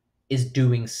scene is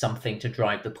doing something to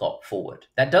drive the plot forward.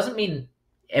 That doesn't mean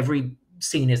every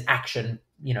scene is action,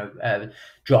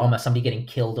 drama, somebody getting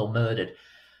killed or murdered.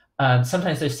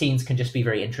 Sometimes those scenes can just be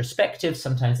very introspective.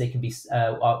 Sometimes they can be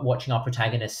watching our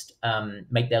protagonist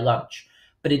make their lunch.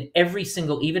 But in every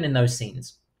single, even in those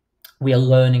scenes, we are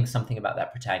learning something about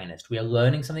that protagonist. We are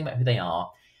learning something about who they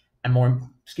are. And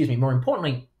more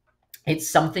importantly, it's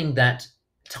something that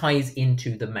ties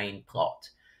into the main plot.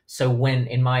 So when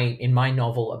in my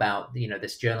novel about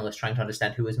this journalist trying to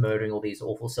understand who was murdering all these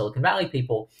awful Silicon Valley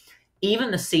people, even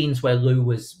the scenes where Lou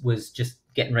was just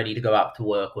getting ready to go out to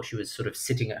work, or she was sort of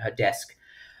sitting at her desk,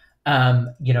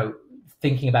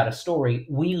 thinking about a story,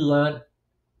 we learned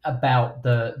about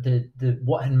the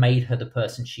what had made her the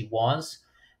person she was,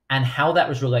 and how that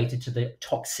was related to the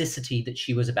toxicity that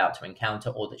she was about to encounter,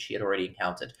 or that she had already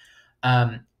encountered.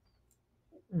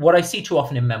 What I see too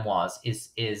often in memoirs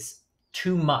is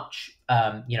too much,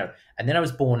 and then I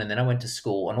was born, and then I went to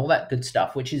school, and all that good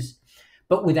stuff,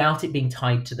 but without it being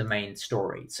tied to the main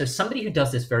story. So somebody who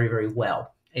does this very, very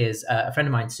well is a friend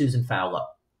of mine, Susan Fowler,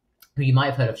 who you might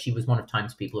have heard of. She was one of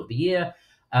Time's People of the Year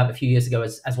a few years ago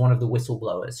as one of the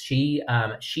whistleblowers.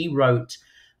 She wrote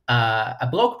a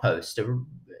blog post,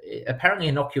 apparently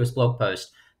innocuous blog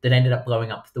post, that ended up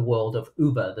blowing up the world of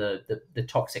Uber, the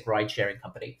toxic ride-sharing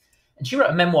company. And she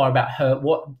wrote a memoir about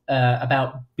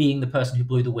about being the person who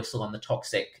blew the whistle on the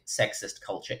toxic, sexist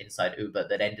culture inside Uber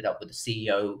that ended up with the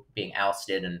CEO being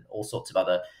ousted and all sorts of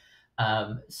other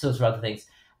things.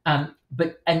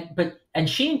 But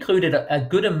she included a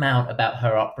good amount about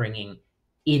her upbringing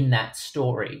in that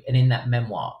story and in that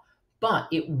memoir. But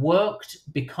it worked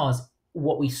because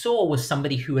what we saw was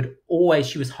somebody who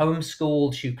she was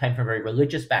homeschooled. She came from a very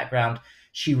religious background.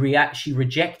 She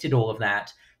rejected all of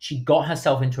that. She got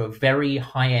herself into a very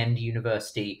high-end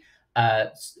university,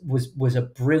 was a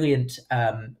brilliant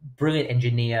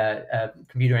engineer,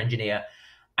 computer engineer.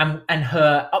 And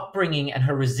her upbringing and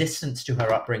her resistance to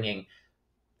her upbringing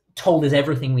told us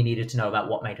everything we needed to know about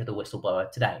what made her the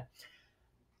whistleblower today.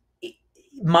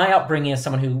 My upbringing as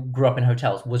someone who grew up in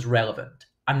hotels was relevant.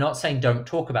 I'm not saying don't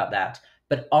talk about that,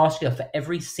 but ask her for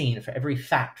every scene, for every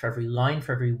fact, for every line,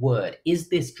 for every word, is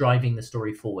this driving the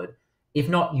story forward? If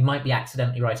not, you might be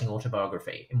accidentally writing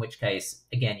autobiography, in which case,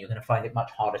 again, you're going to find it much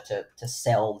harder to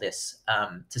sell this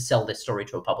story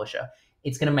to a publisher.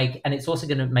 It's also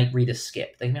going to make readers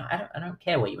skip. They go, I don't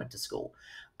care where you went to school.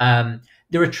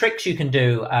 There are tricks you can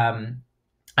do.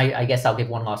 I guess I'll give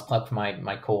one last plug for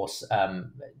my course,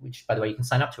 which, by the way, you can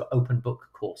sign up to at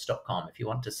openbookcourse.com if you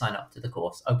want to sign up to the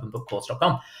course,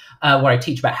 openbookcourse.com, where I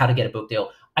teach about how to get a book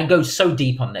deal. I go so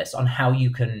deep on this, on how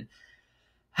you can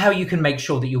make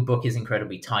sure that your book is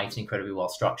incredibly tight and incredibly well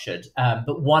structured.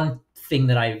 But one thing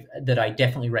that I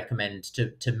definitely recommend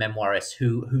to memoirists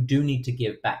who do need to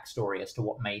give backstory as to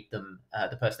what made them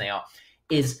the person they are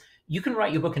is you can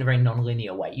write your book in a very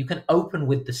non-linear way. You can open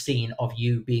with the scene of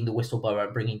you being the whistleblower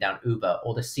and bringing down Uber,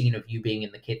 or the scene of you being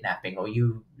in the kidnapping, or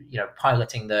you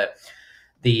piloting the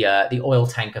oil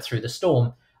tanker through the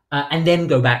storm. And then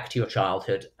go back to your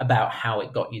childhood about how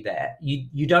it got you there.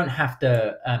 You don't have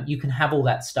to. You can have all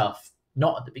that stuff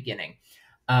not at the beginning,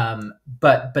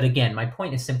 but again, my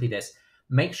point is simply this: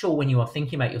 make sure when you are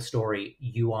thinking about your story,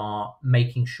 you are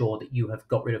making sure that you have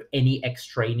got rid of any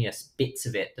extraneous bits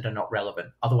of it that are not relevant.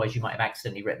 Otherwise, you might have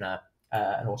accidentally written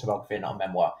an autobiography and not a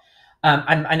memoir.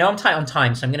 I know I'm tight on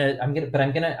time, so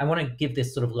I want to give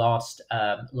this sort of last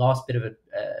bit of a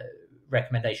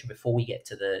recommendation before we get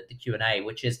to the Q&A,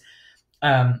 which is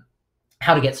how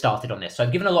to get started on this. So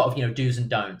I've given a lot of do's and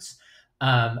don'ts,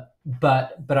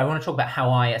 but I want to talk about how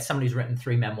I, as somebody who's written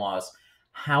 3 memoirs,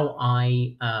 how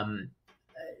I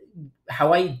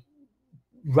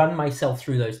run myself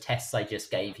through those tests I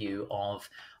just gave you of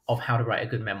how to write a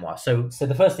good memoir. So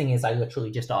the first thing is I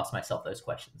literally just asked myself those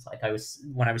questions. Like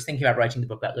when I was thinking about writing the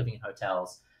book about living in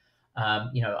hotels,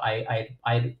 I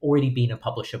had already been a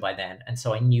publisher by then, and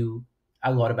so I knew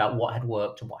a lot about what had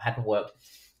worked and what hadn't worked.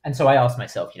 And so I asked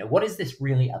myself, what is this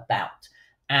really about?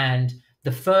 And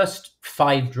the first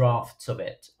 5 drafts of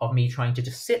me trying to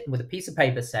just sit with a piece of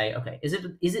paper, say, okay, is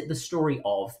it the story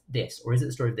of this, or is it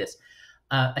the story of this?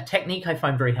 A technique I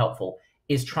find very helpful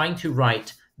is trying to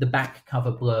write the back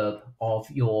cover blurb of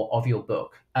your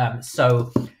book.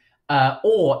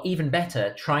 Or even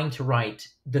better, trying to write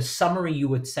the summary you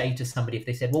would say to somebody if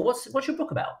they said, well, what's your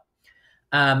book about?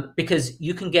 Because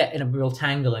you can get in a real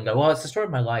tangle and go, well, it's the story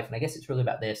of my life, and I guess it's really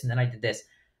about this, and then I did this,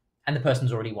 and the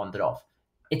person's already wandered off.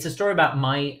 It's a story about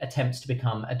my attempts to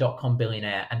become a .com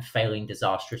billionaire and failing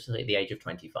disastrously at the age of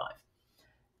 25.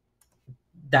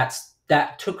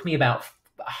 That took me about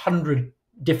 100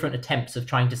 different attempts of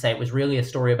trying to say it was really a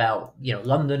story about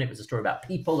London. It was a story about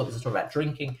people. It was a story about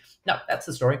drinking. No, that's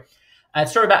the story. A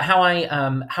story about how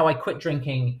I quit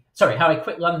drinking. Sorry, how I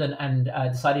quit London and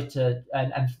decided to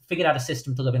and figured out a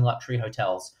system to live in luxury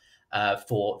hotels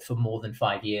for more than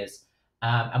 5 years,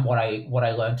 and what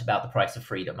I learned about the price of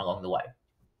freedom along the way.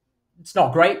 It's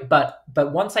not great, but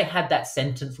once I had that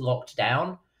sentence locked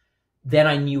down, then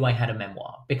I knew I had a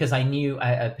memoir, because I knew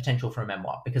a potential for a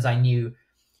memoir, because I knew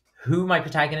who my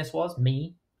protagonist was,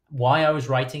 me, why I was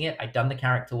writing it. I'd done the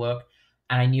character work,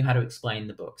 and I knew how to explain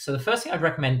the book. So the first thing I'd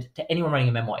recommend to anyone writing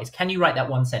a memoir is, can you write that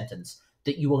one sentence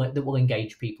that will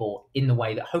engage people in the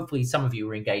way that hopefully some of you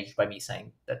were engaged by me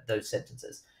saying those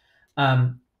sentences.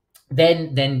 Then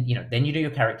you do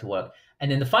your character work,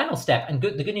 and then the final step, and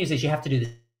the good news is you have to do this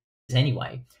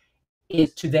anyway,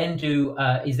 is to then to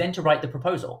write the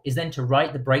proposal, is then to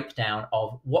write the breakdown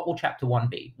of what will chapter 1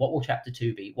 be, what will chapter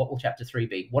 2 be, what will chapter 3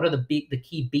 be, what are the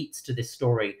key beats to this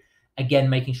story, again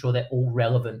making sure they're all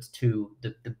relevant to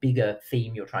the bigger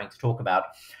theme you're trying to talk about.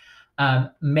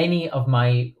 Many of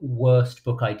my worst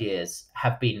book ideas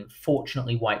have been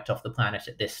fortunately wiped off the planet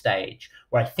at this stage,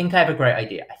 where I think I have a great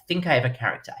idea, I think I have a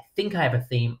character, I think I have a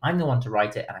theme, I'm the one to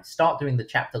write it, and I start doing the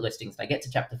chapter listings, and I get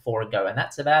to chapter 4 and go, and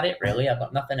that's about it, really, I've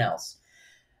got nothing else.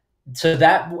 So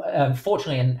that,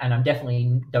 fortunately, and I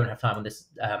definitely don't have time on this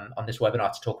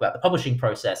webinar to talk about the publishing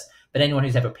process, but anyone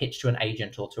who's ever pitched to an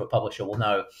agent or to a publisher will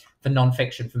know, for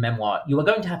nonfiction, for memoir, you are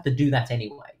going to have to do that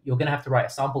anyway. You're going to have to write a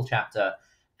sample chapter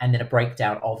and then a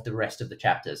breakdown of the rest of the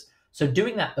chapters. So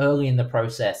doing that early in the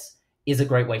process is a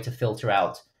great way to filter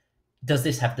out, does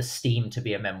this have the steam to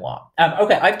be a memoir?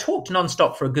 Okay, I've talked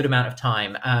nonstop for a good amount of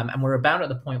time, and we're about at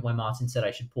the point where Martin said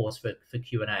I should pause for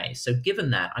Q&A. So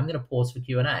given that, I'm going to pause for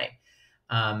Q&A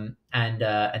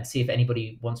and see if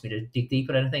anybody wants me to dig deep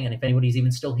at anything, and if anybody's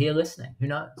even still here listening. Who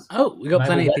knows? Oh, we've got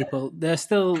plenty of people. There's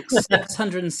still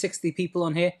 660 people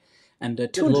on here. And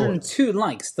 202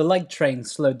 likes. The like train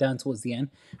slowed down towards the end.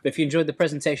 But if you enjoyed the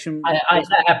presentation...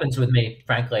 that happens with me,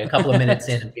 frankly. A couple of minutes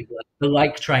in, and the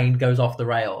like train goes off the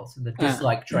rails. And the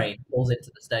dislike train falls into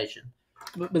the station.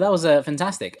 But that was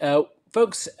fantastic.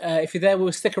 Folks, if you're there,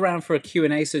 we'll stick around for a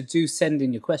Q&A, so do send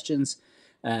in your questions.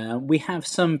 We have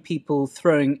some people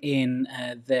throwing in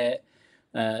their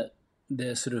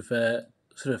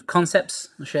sort of concepts.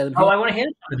 I'll share them here. Oh, I want to hear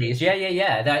some of these.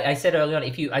 Yeah. I said earlier on,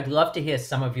 I'd love to hear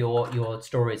some of your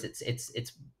stories.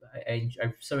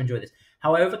 I so enjoy this.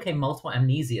 How I overcame multiple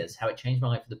amnesias, how it changed my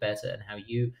life for the better, and how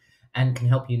and can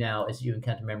help you now as you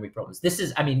encounter memory problems. This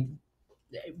is,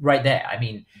 right there.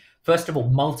 First of all,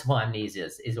 multiple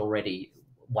amnesias is already,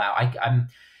 wow. I'm,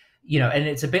 and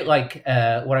it's a bit like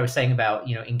what I was saying about,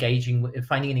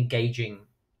 finding an engaging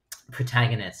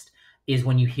protagonist. Is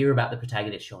when you hear about the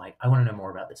protagonist, you're like, I want to know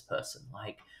more about this person.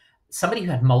 Like somebody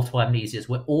who had multiple amnesias,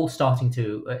 we're all starting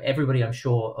to, everybody I'm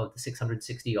sure of the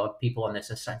 660 odd people on this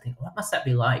are starting to think, what must that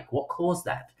be like? What caused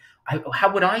that?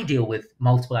 How would I deal with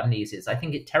multiple amnesias? I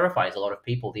think it terrifies a lot of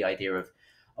people, the idea of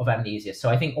amnesia. So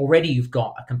I think already you've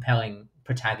got a compelling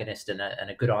protagonist and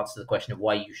a good answer to the question of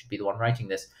why you should be the one writing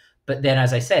this. But then,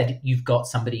 as I said, you've got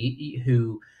somebody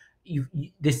who,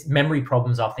 this memory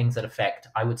problems are things that affect,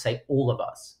 I would say, all of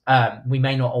us. We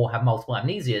may not all have multiple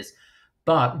amnesias,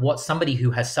 but what somebody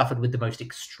who has suffered with the most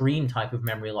extreme type of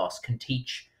memory loss can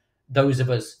teach those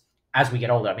of us as we get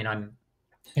older. I'm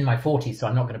in my 40s, so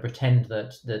I'm not going to pretend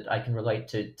that I can relate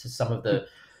to some of the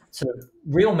sort of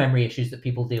real memory issues that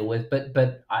people deal with, but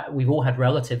we've all had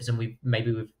relatives, and we've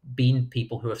been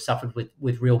people who have suffered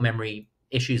with real memory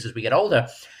issues as we get older.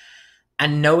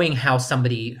 And knowing how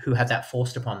somebody who had that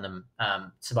forced upon them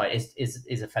survived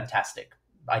is a fantastic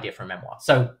idea for a memoir.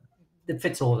 So it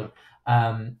fits all of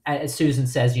them. As Susan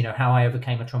says, how I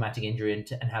overcame a traumatic injury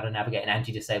and how to navigate an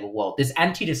anti-disabled world. This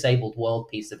anti-disabled world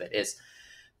piece of it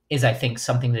is I think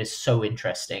something that is so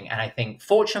interesting. And I think,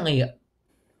 fortunately,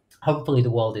 hopefully the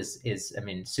world is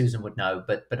Susan would know,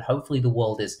 but hopefully the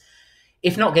world is,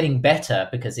 if not getting better,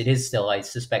 because it is still, I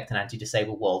suspect, an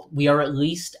anti-disabled world, we are at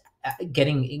least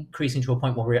increasing to a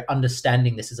point where we're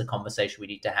understanding this is a conversation we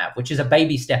need to have, which is a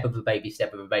baby step of a baby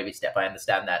step of a baby step. I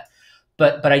understand that.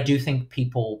 But I do think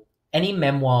any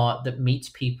memoir that meets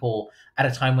people at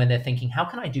a time when they're thinking, how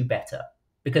can I do better?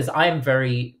 Because I am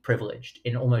very privileged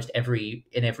in almost every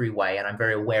way, and I'm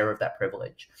very aware of that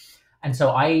privilege. And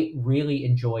so I really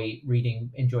enjoy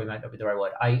reading, might not be the right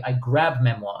word. I grab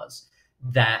memoirs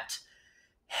that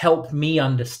help me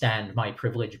understand my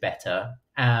privilege better,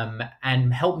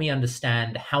 and help me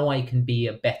understand how I can be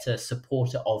a better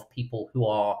supporter of people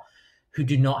who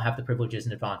do not have the privileges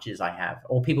and advantages I have,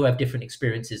 or people who have different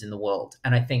experiences in the world.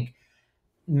 And I think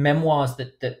memoirs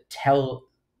that tell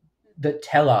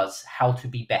us how to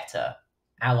be better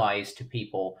allies to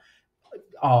people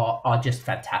are just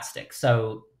fantastic.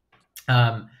 So,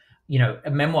 a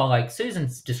memoir like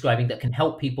Susan's describing that can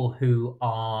help people who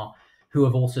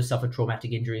have also suffered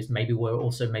traumatic injuries, maybe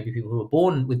people who were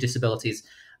born with disabilities,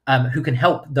 who can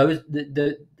help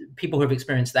the people who have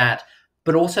experienced that,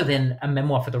 but also then a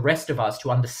memoir for the rest of us to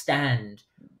understand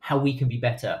how we can be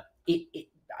better.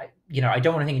 I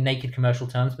don't want to think in naked commercial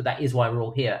terms, but that is why we're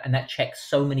all here. And that checks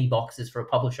so many boxes for a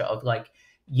publisher of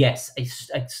yes,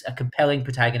 a compelling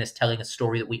protagonist telling a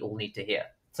story that we all need to hear.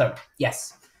 So,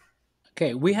 yes.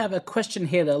 Okay, we have a question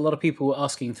here that a lot of people were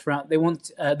asking throughout.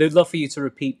 They'd love for you to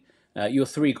repeat your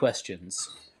 3 questions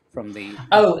from the.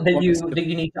 Oh, that you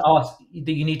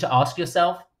need to ask,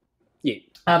 yourself. Yeah.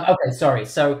 Okay, sorry.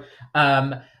 So,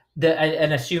 and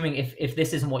assuming if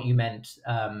this isn't what you meant,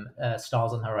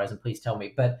 stars on the horizon, please tell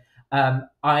me. But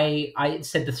I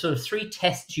said the sort of 3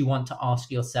 tests you want to ask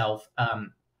yourself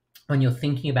when you're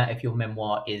thinking about if your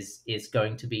memoir is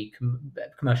going to be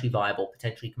commercially viable,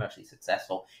 potentially commercially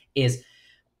successful, is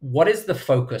what is the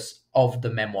focus of the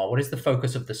memoir? What is the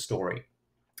focus of the story?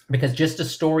 Because just a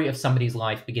story of somebody's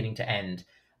life beginning to end,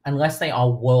 unless they are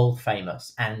world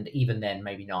famous, and even then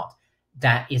maybe not,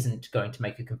 that isn't going to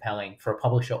make a compelling, for a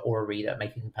publisher or a reader,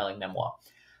 make a compelling memoir.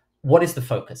 What is the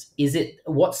focus? Is it,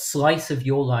 what slice of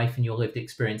your life and your lived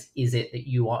experience is it that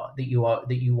you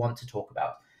want to talk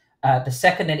about? The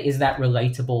second then, is that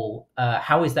relatable?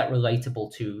 How is that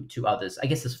relatable to others? I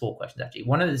guess there's 4 questions actually.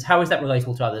 One of them is, how is that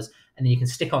relatable to others? And then you can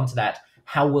stick onto that,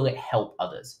 how will it help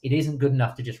others? It isn't good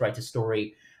enough to just write a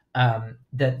story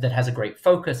that has a great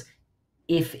focus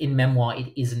if in memoir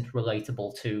it isn't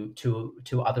relatable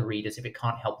to other readers, if it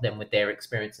can't help them with their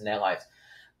experience in their lives.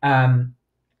 And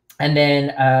then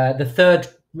the third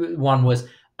one was,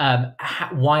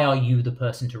 why are you the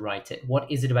person to write it?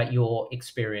 What is it about your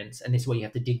experience? And this is where you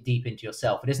have to dig deep into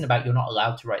yourself. It isn't about you're not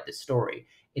allowed to write this story.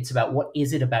 It's about what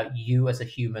is it about you as a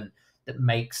human that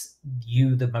makes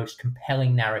you the most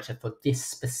compelling narrative for this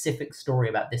specific story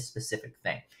about this specific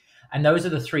thing. And those are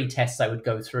the 3 tests I would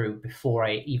go through before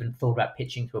I even thought about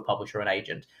pitching to a publisher or an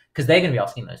agent, because they're going to be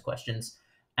asking those questions.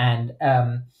 And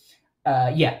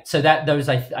so those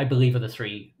I believe are the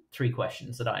three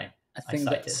questions that I think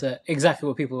cited. that's exactly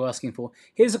what people were asking for.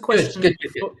 Here's a question good.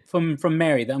 From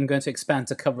Mary that I'm going to expand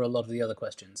to cover a lot of the other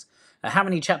questions. How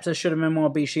many chapters should a memoir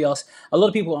be? She asked. A lot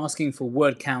of people are asking for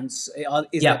word counts.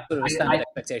 Is that sort of a standard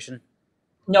expectation?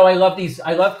 No, I love these.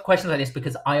 I love questions like this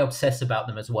because I obsess about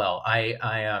them as well.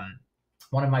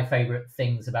 One of my favorite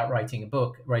things about writing a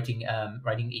book, writing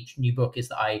each new book, is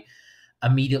that I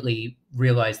immediately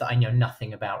realize that I know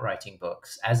nothing about writing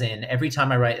books. As in, every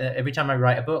time I write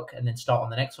a book and then start on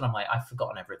the next one, I'm like, I've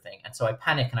forgotten everything, and so I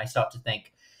panic and I start to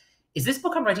think, is this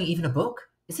book I'm writing even a book?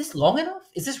 Is this long enough?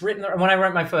 Is this written? When I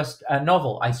wrote my first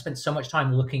novel, I spent so much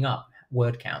time looking up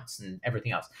word counts and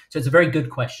everything else. So it's a very good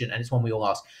question, and it's one we all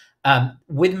ask.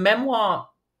 With memoir,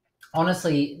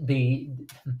 honestly,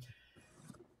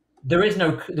 there is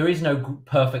no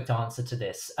perfect answer to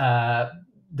this.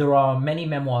 There are many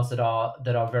memoirs that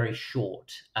are very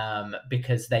short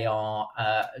because they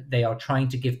are trying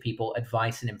to give people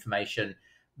advice and information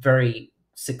very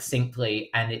succinctly,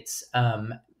 and it's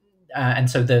and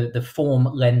so the form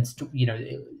lends to,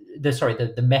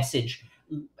 the message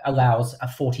allows a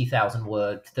 40,000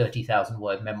 word, 30,000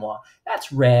 word memoir.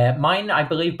 That's rare. Mine, I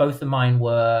believe both of mine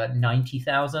were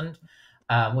 90,000,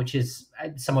 which is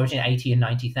somewhere between 80 and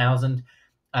 90,000,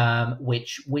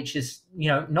 which is,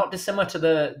 not dissimilar to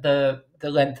the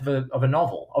length of a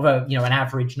novel, of an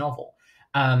average novel.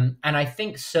 And I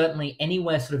think certainly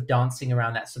anywhere sort of dancing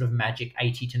around that sort of magic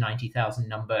 80 to 90,000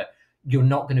 number, you're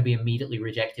not going to be immediately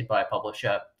rejected by a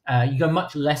publisher. You go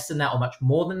much less than that or much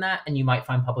more than that, and you might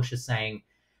find publishers saying,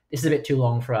 this is a bit too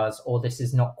long for us, or this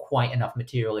is not quite enough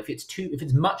material. If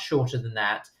it's much shorter than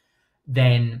that,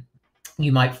 then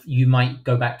you might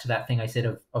go back to that thing I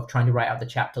said of trying to write out the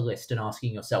chapter list and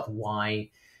asking yourself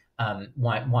why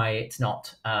it's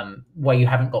not, why you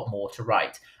haven't got more to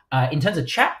write. In terms of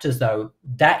chapters, though,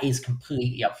 that is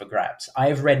completely up for grabs. I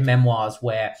have read memoirs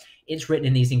where it's written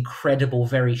in these incredible,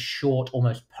 very short,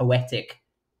 almost poetic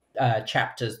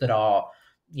chapters that are,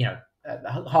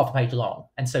 half a page long.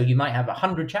 And so you might have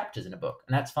 100 chapters in a book,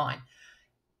 and that's fine.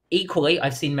 Equally,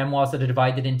 I've seen memoirs that are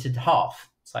divided into half.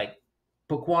 It's like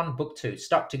book 1, book 2,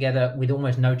 stuck together with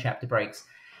almost no chapter breaks.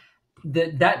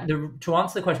 To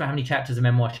answer the question about how many chapters a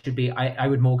memoir should be, I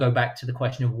would more go back to the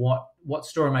question of what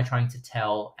story am I trying to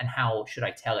tell and how should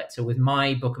I tell it? So with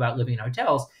my book about living in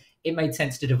hotels, it made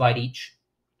sense to divide each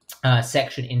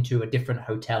section into a different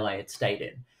hotel I had stayed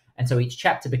in. And so each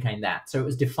chapter became that. So it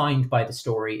was defined by the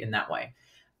story in that way.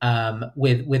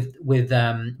 With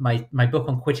my book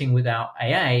on quitting without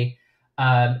AA,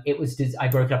 I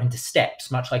broke it up into steps,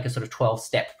 much like a sort of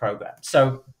 12-step program.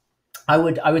 So I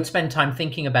would spend time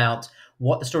thinking about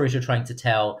what the stories you're trying to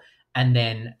tell, and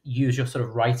then use your sort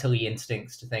of writerly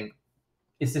instincts to think,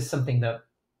 is this something that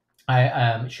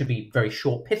I should be very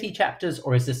short, pithy chapters,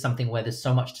 or is this something where there's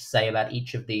so much to say about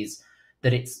each of these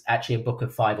that it's actually a book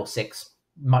of 5 or 6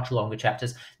 much longer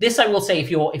chapters? This I will say,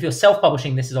 if you're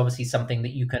self-publishing, this is obviously something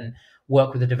that you can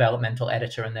work with a developmental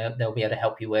editor, and they'll be able to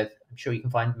help you with. I'm sure you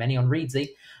can find many on Reedsy.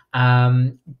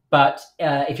 But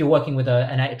if you're working with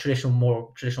a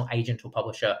more traditional agent or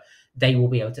publisher, they will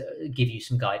be able to give you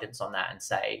some guidance on that and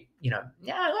say, yeah,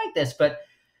 I like this, but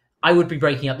I would be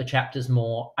breaking up the chapters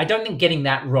more. I don't think getting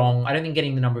that wrong. I don't think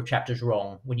getting the number of chapters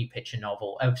wrong when you pitch a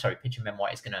novel, pitch a memoir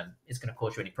is gonna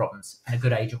cause you any problems. And a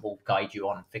good agent will guide you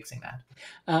on fixing that.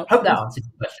 Hope that answers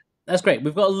your question. That's great.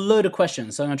 We've got a load of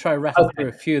questions, so I'm going to try to rattle through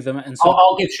a few of them. And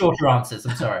I'll give shorter answers.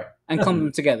 I'm sorry. And clump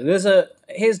them together.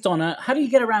 Here's Donna. How do you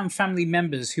get around family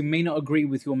members who may not agree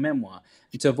with your memoir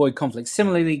and to avoid conflict?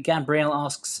 Similarly, Gabrielle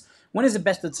asks, when is it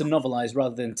better to novelize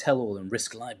rather than tell all and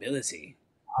risk liability?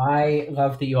 I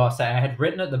love that you asked that. I had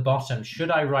written at the bottom,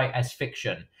 should I write as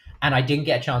fiction? And I didn't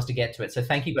get a chance to get to it. So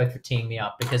thank you both for teeing me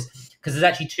up, because there's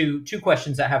actually two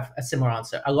questions that have a similar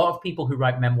answer. A lot of people who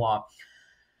write memoir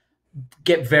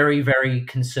get very, very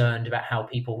concerned about how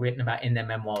people written about in their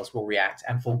memoirs will react,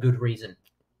 and for good reason.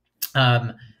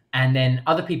 And then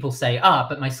other people say,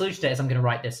 but my solution to it is I'm going to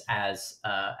write this as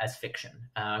fiction.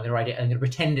 I'm going to write it. I'm going to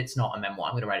pretend it's not a memoir.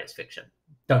 I'm going to write it as fiction.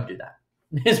 Don't do that.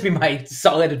 This would be my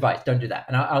solid advice. Don't do that.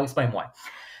 And I'll explain why.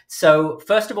 So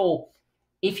first of all,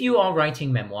 if you are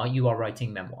writing memoir, you are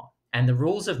writing memoir. And the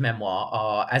rules of memoir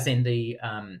are, as in the,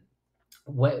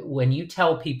 when you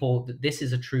tell people that this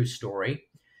is a true story,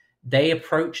 they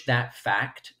approach that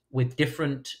fact with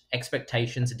different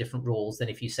expectations and different rules than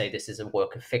if you say this is a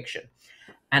work of fiction.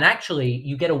 And actually,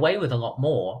 you get away with a lot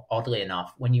more, oddly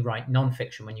enough, when you write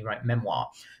nonfiction, when you write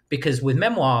memoir. Because with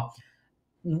memoir,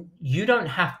 you don't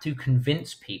have to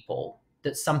convince people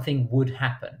that something would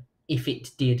happen if it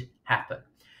did happen.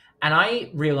 And I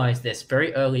realized this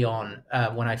very early on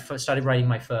when I first started writing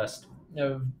my first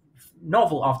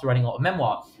novel after writing a lot of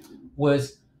memoir,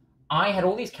 was I had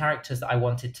all these characters that I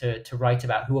wanted to write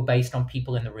about who were based on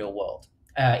people in the real world,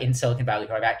 in Silicon Valley,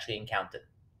 who I've actually encountered.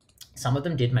 Some of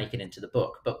them did make it into the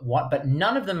book, but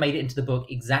none of them made it into the book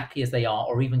exactly as they are,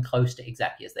 or even close to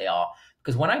exactly as they are.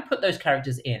 Because when I put those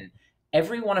characters in,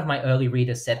 every one of my early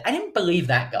readers said, I didn't believe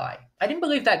that guy. I didn't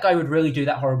believe that guy would really do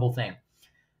that horrible thing. And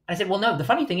I said, well, no, the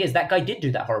funny thing is that guy did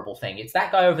do that horrible thing. It's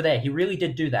that guy over there. He really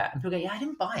did do that. And people go, yeah, I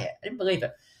didn't buy it. I didn't believe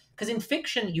it. Because in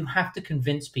fiction, you have to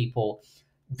convince people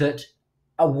that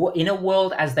in a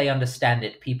world as they understand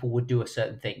it, people would do a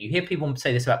certain thing. You hear people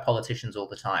say this about politicians all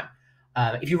the time.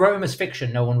 If you wrote him as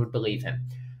fiction, no one would believe him.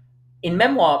 In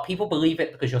memoir, people believe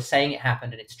it because you're saying it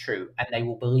happened and it's true, and they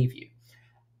will believe you.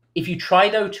 If you try,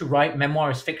 though, to write memoir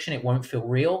as fiction, it won't feel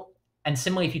real. And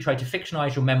similarly, if you try to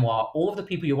fictionalize your memoir, all of the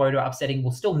people you're worried about upsetting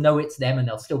will still know it's them, and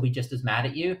they'll still be just as mad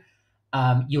at you.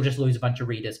 You'll just lose a bunch of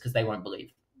readers because they won't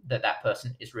believe that that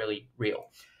person is really real.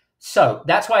 So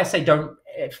that's why I say don't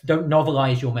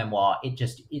novelize your memoir.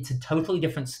 It's a totally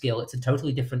different skill. It's a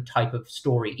totally different type of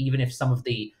story, even if some of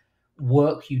the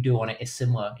work you do on it is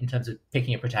similar in terms of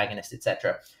picking a protagonist,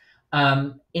 etc.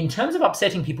 In terms of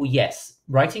upsetting people, yes,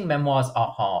 writing memoirs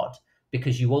are hard,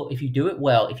 because you will, if you do it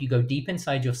well, if you go deep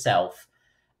inside yourself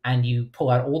and you pull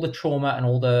out all the trauma and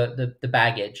all the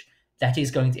baggage, that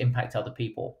is going to impact other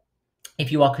people.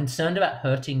 If you are concerned about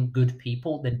hurting good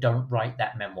people, then don't write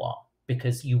that memoir,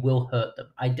 because you will hurt them.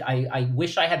 I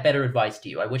wish I had better advice to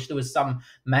you. I wish there was some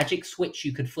magic switch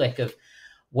you could flick of,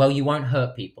 well, you won't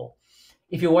hurt people.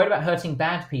 If you're worried about hurting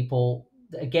bad people,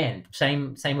 again,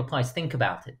 same applies. Think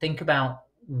about it. Think about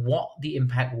what the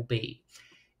impact will be.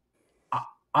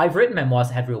 I've written memoirs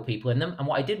that had real people in them, and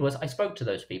what I did was I spoke to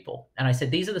those people, and I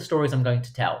said, these are the stories I'm going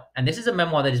to tell. And this is a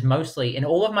memoir that is mostly, in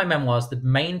all of my memoirs, the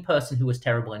main person who was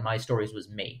terrible in my stories was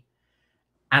me.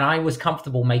 And I was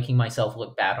comfortable making myself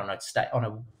look bad on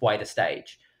a wider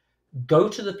stage. Go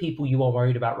to the people you are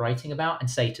worried about writing about and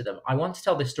say to them, I want to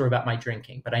tell this story about my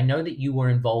drinking, but I know that you were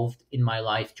involved in my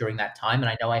life during that time, and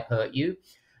I know I hurt you.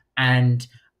 And,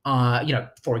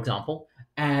 for example,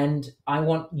 and I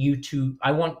want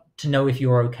to know if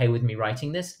you're okay with me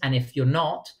writing this. And if you're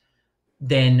not,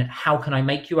 then how can I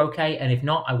make you okay? And if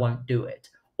not, I won't do it.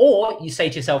 Or you say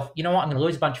to yourself, you know what, I'm going to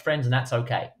lose a bunch of friends, and that's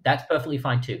okay. That's perfectly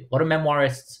fine too. A lot of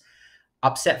memoirists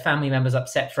upset family members,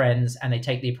 upset friends, and they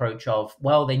take the approach of,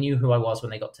 well, they knew who I was when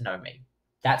they got to know me.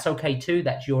 That's okay too.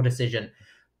 That's your decision.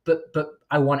 But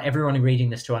I want everyone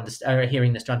reading this to understand, or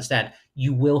hearing this to understand,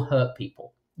 you will hurt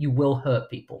people. You will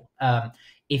hurt people.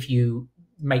 If you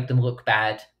make them look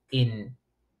bad in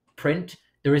print,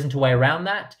 there isn't a way around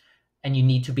that. And you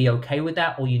need to be okay with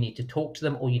that, or you need to talk to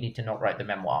them, or you need to not write the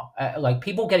memoir. Like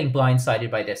people getting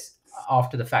blindsided by this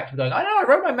after the fact, going, I know, I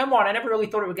wrote my memoir and I never really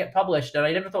thought it would get published, and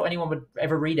I never thought anyone would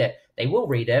ever read it. They will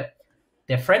read it.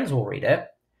 Their friends will read it.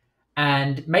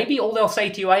 And maybe all they'll say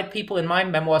to you, I had people in my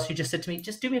memoirs who just said to me,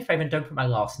 just do me a favor and don't put my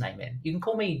last name in. You can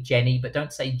call me Jenny, but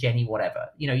don't say Jenny whatever.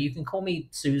 You know, you can call me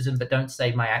Susan, but don't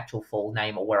say my actual full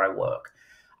name or where I work.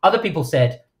 Other people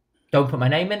said, don't put my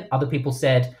name in. Other people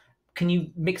said, can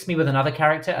you mix me with another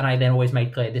character? And I then always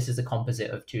made clear this is a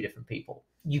composite of two different people.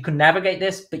 You can navigate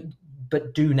this,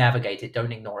 but do navigate it.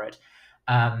 Don't ignore it.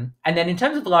 And then in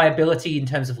terms of liability, in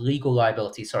terms of legal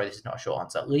liability, sorry, this is not a short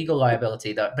answer. Legal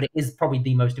liability, though, but it is probably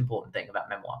the most important thing about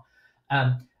memoir.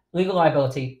 Legal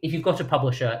liability, if you've got a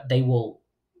publisher, they will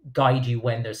guide you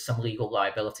when there's some legal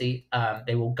liability.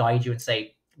 They will guide you and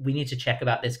say, we need to check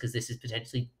about this because this is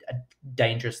potentially a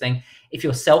dangerous thing. If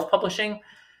you're self-publishing,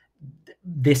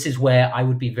 this is where I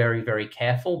would be very, very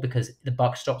careful because the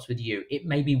buck stops with you. It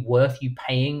may be worth you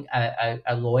paying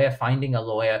a lawyer, finding a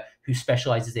lawyer who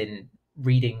specializes in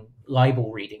reading,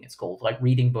 libel reading, it's called, like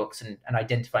reading books and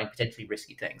identifying potentially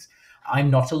risky things.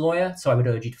 I'm not a lawyer, so I would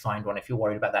urge you to find one if you're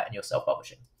worried about that and you're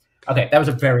self-publishing. Okay, that was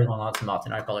a very long answer,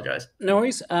 Martin. I apologize. No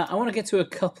worries. I want to get to a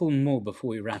couple more before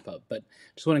we wrap up, but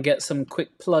just want to get some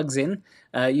quick plugs in.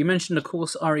 You mentioned, of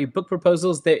course, RE book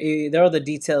proposals. There are the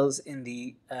details in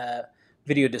the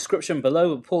video description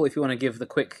below. Paul, if you want to give the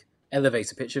quick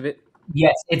elevator pitch of it.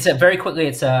 Yes, it's an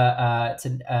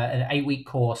 8-week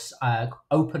course,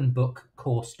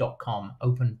 openbookcourse.com,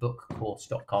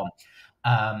 openbookcourse.com,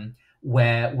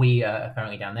 where we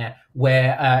apparently down there,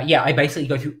 where I basically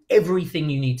go through everything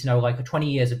you need to know, like 20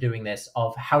 years of doing this,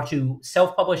 of how to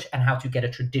self-publish and how to get a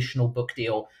traditional book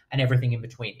deal and everything in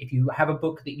between. If you have a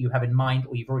book that you have in mind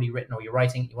or you've already written or you're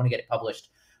writing, you want to get it published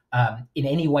in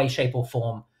any way, shape or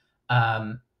form,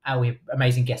 we have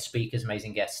amazing guest speakers,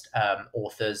 amazing guest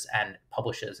authors and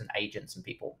publishers and agents and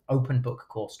people.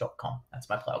 Openbookcourse.com. That's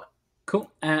my plug.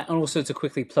 Cool. And also to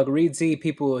quickly plug Reedsy,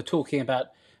 people are talking about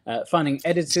finding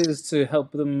editors to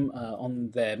help them on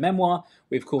their memoir.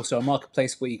 We, of course, are a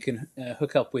marketplace where you can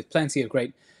hook up with plenty of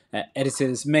great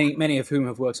editors, many of whom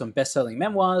have worked on best-selling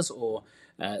memoirs or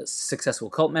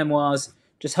successful cult memoirs.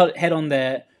 Just head on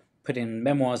there, put in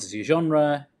memoirs as your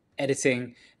genre, editing,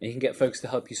 and you can get folks to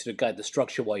help you sort of guide the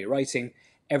structure while you're writing,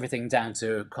 everything down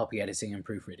to copy editing and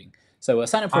proofreading. So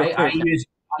sign up for I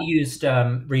used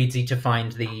Reedsy to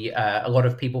find a lot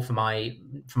of people for my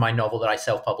novel that I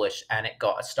self-published, and it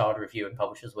got a starred review in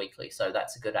Publishers Weekly. So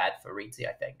that's a good ad for Reedsy,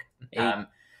 I think. Thank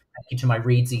you to my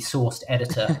Reedsy sourced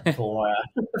editor for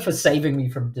saving me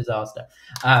from disaster.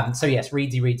 So yes,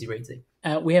 Reedsy.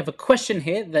 We have a question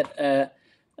here that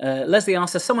Leslie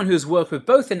asks, as someone who has worked with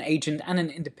both an agent and an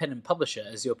independent publisher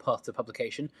as your path to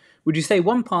publication, would you say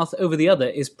one path over the other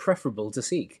is preferable to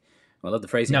seek? I love the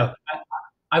phrasing. No,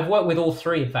 I've worked with all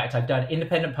three. In fact, I've done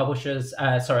independent publishers.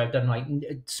 I've done like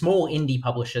small indie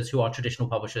publishers who are traditional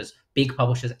publishers, big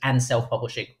publishers, and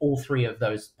self-publishing. All three of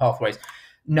those pathways.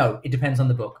 No, it depends on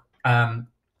the book.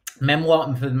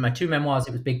 Memoir, for my two memoirs,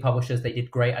 it was big publishers. They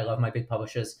did great. I love my big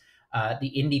publishers.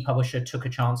 The indie publisher took a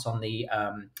chance on the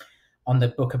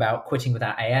book about quitting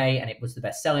without AA, and it was the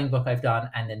best-selling book I've done.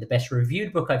 And then the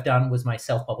best-reviewed book I've done was my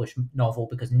self-published novel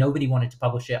because nobody wanted to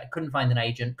publish it. I couldn't find an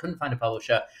agent, couldn't find a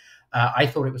publisher. I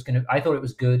thought it was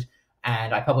good,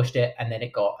 and I published it, and then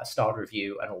it got a starred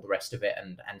review and all the rest of it,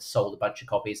 and sold a bunch of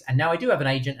copies. And now I do have an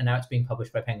agent, and now it's being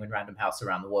published by Penguin Random House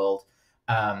around the world.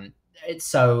 You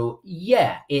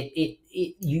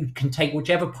can take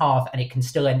whichever path, and it can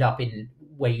still end up in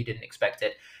where you didn't expect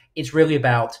it. It's really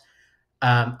about.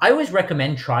 I always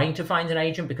recommend trying to find an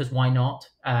agent because why not?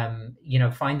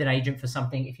 Find an agent for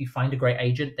something. If you find a great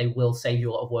agent, they will save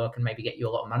you a lot of work and maybe get you a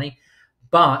lot of money.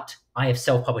 But I have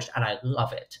self-published and I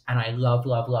love it. And I love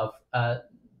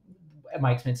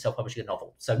my experience self-publishing a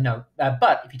novel. So no,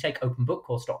 but if you take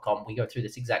openbookcourse.com, we go through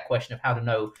this exact question of how to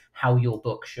know how your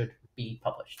book should be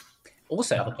published.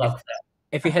 Also,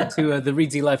 if you head to the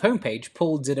Reedsy Live homepage,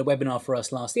 Paul did a webinar for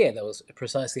us last year that was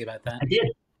precisely about that.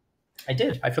 I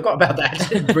did. I forgot about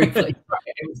that briefly.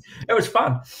 It was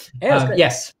fun.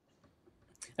 Yes.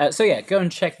 Go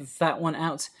and check that one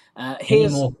out.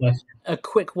 Here's a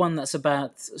quick one that's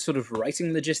about sort of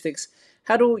writing logistics.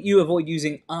 How do you avoid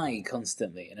using I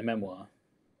constantly in a memoir?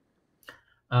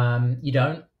 You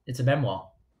don't. It's a memoir.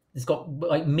 It's got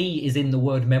like me is in the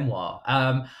word memoir.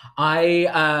 I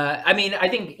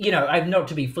think, I'm not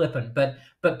to be flippant, but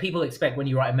people expect when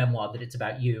you write a memoir that it's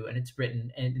about you and it's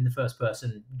written in the first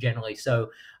person generally. So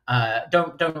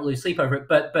don't lose sleep over it.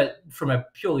 But from a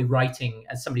purely writing,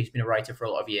 as somebody who's been a writer for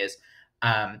a lot of years,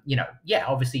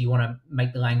 obviously you want to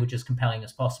make the language as compelling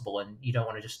as possible, and you don't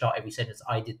want to just start every sentence,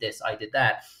 I did this, I did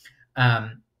that.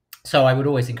 So I would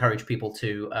always encourage people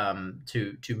to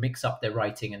mix up their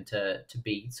writing and to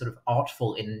be sort of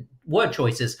artful in word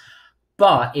choices.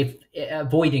 But if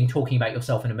avoiding talking about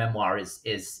yourself in a memoir is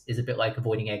a bit like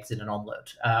avoiding eggs in an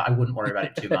omelette, I wouldn't worry about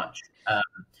it too much.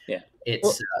 Yeah. It's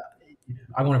Well,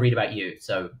 I want to read about you,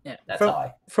 so yeah. that's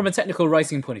I. From a technical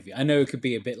writing point of view, I know it could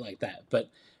be a bit like that, but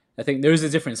I think there is a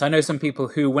difference. I know some people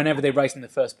who, whenever they write in the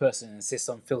first person, insist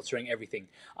on filtering everything.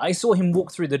 I saw him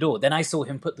walk through the door, then I saw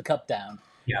him put the cup down.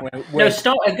 Yeah. No, Where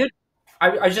start a good.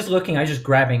 I was just looking. I was just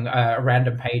grabbing a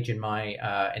random page in my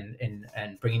in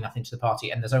and bringing nothing to the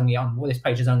party. And there's only on this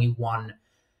page. There's only one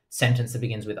sentence that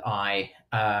begins with I.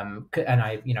 And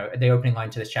I, the opening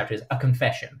line to this chapter is a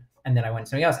confession. And then I went to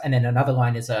something else. And then another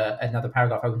line is another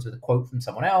paragraph opens with a quote from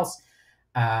someone else.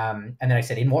 And then I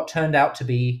said, in what turned out to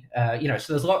be, so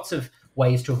there's lots of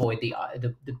ways to avoid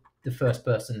the first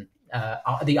person,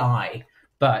 the I,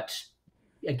 but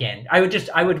again, I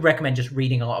would recommend just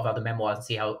reading a lot of other memoirs and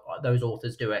see how those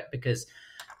authors do it, because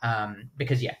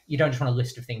yeah, you don't just want a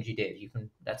list of things you did. You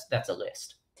can that's a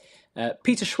list.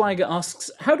 Peter Schweiger asks,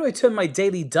 how do I turn my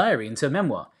daily diary into a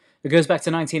memoir? It goes back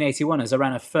to 1981 as I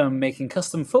ran a firm making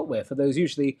custom footwear for those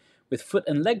usually with foot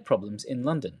and leg problems in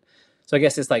London. So I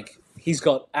guess it's like he's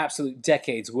got absolute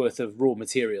decades worth of raw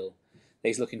material that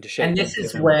he's looking to share. And this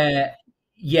is where,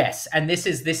 yes, and this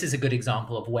is a good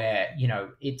example of where,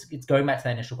 it's going back to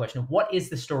that initial question of what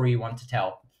is the story you want to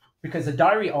tell? Because the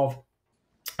diary of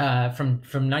from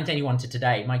 1981 to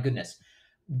today, my goodness,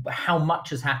 how much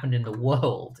has happened in the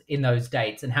world in those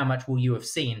dates, and how much will you have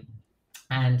seen?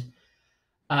 And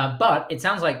but it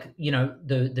sounds like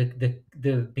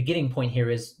the beginning point here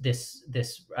is this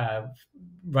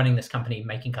running this company,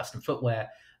 making custom footwear.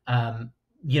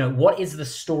 What is the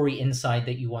story inside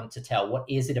that you want to tell? What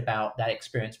is it about that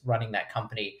experience running that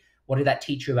company? What did that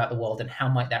teach you about the world, and how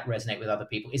might that resonate with other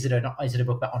people? Is it a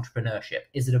book about entrepreneurship?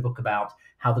 Is it a book about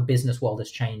how the business world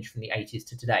has changed from the 80s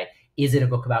to today? Is it a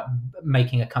book about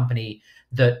making a company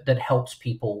that helps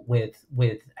people with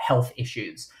health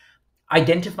issues?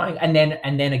 Identifying, and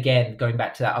then again, going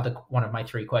back to that other one of my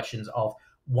three questions of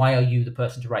why are you the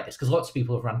person to write this? Because lots of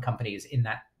people have run companies in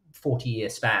that 40-year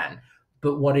span.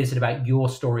 But what is it about your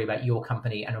story, about your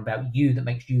company, and about you that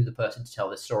makes you the person to tell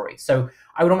this story? So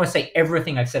I would almost say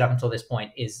everything I've said up until this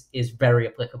point is very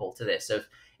applicable to this. So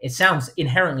it sounds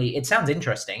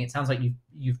interesting. It sounds like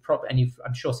you've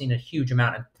I'm sure seen a huge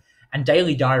amount. And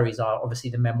daily diaries are obviously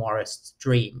the memoirist's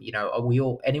dream.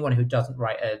 Anyone who doesn't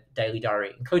write a daily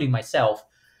diary, including myself,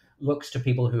 looks to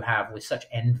people who have with such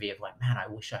envy of like, man,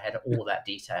 I wish I had all that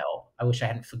detail. I wish I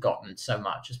hadn't forgotten so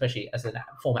much, especially as a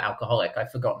former alcoholic.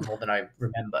 I've forgotten more than I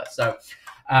remember. So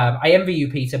I envy you,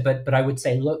 Peter, but I would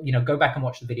say, look, go back and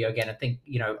watch the video again and think,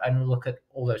 and look at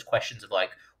all those questions of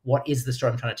like, what is the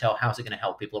story I'm trying to tell? How's it going to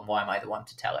help people? And why am I the one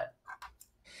to tell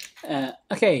it?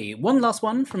 Okay, one last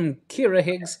one from Kira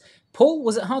Higgs. Paul,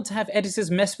 was it hard to have editors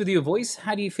mess with your voice?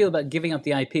 How do you feel about giving up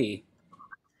the IP?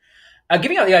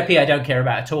 Giving up the IP, I don't care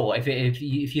about at all. If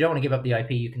you don't want to give up the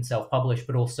IP, you can self-publish,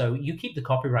 but also you keep the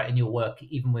copyright in your work,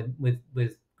 even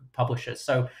with publishers.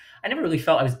 So I never really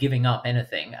felt I was giving up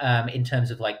anything in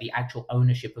terms of like the actual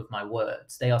ownership of my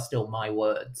words. They are still my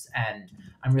words, and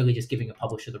I'm really just giving a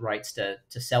publisher the rights to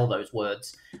sell those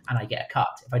words, and I get a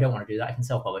cut. If I don't want to do that, I can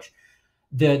self-publish.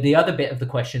 The other bit of the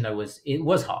question though it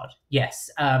was hard. Yes,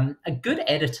 a good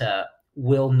editor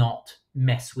will not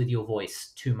mess with your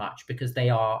voice too much, because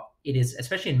it is,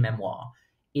 especially in memoir,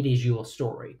 it is your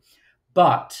story.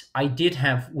 But I did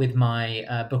have, with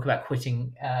my book about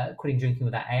quitting drinking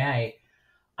without AA,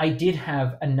 I did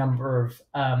have a number of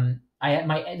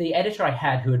the editor I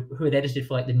had who had edited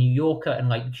for like the New Yorker and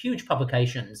like huge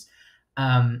publications.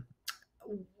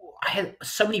 I had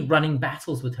so many running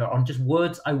battles with her on just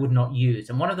words I would not use,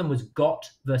 and one of them was got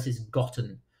versus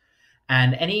gotten.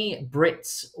 And any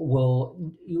Brits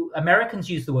Americans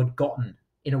use the word gotten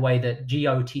in a way that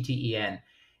Gotten,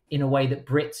 in a way that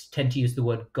Brits tend to use the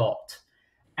word got.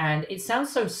 And it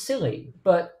sounds so silly,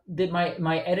 but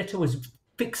my editor was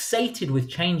fixated with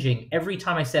changing every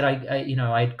time I said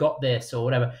I'd got this or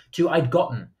whatever to I'd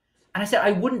gotten. And I said,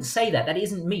 I wouldn't say that. That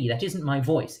isn't me. That isn't my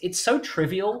voice. It's so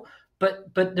trivial,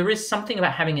 but there is something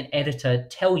about having an editor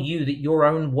tell you that your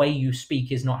own way you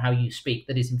speak is not how you speak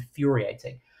that is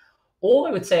infuriating. All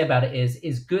I would say about it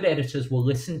is good editors will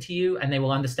listen to you, and they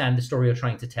will understand the story you're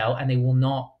trying to tell, and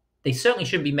they certainly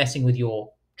shouldn't be messing with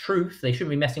your truth. They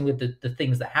shouldn't be messing with the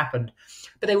things that happened,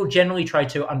 but they will generally try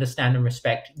to understand and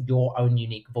respect your own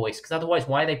unique voice, because otherwise,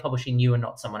 why are they publishing you and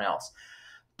not someone else?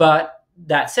 But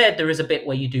that said, there is a bit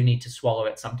where you do need to swallow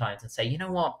it sometimes and say, you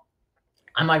know what?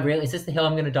 Is this the hill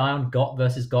I'm going to die on, got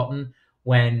versus gotten,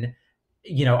 when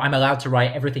I'm allowed to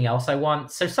write everything else I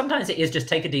want? So sometimes it is just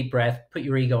take a deep breath, put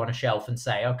your ego on a shelf and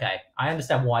say, okay, I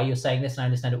understand why you're saying this, and I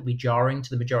understand it will be jarring to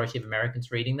the majority of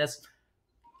Americans reading this.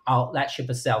 that ship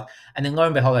has sailed. And then lo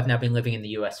and behold, I've now been living in the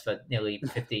US for nearly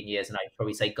 15 years, and I'd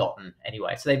probably say gotten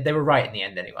anyway. So they were right in the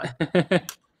end anyway.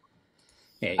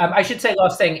 I should say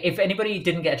last thing, if anybody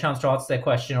didn't get a chance to answer their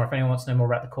question, or if anyone wants to know more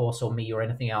about the course or me or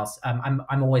anything else,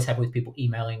 I'm always happy with people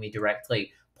emailing me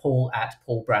directly.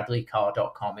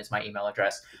 Paul@paulbradleycarr.com is my email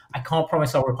address. I can't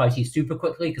promise I'll reply to you super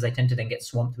quickly because I tend to then get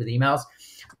swamped with emails.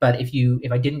 But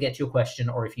if I didn't get to your question,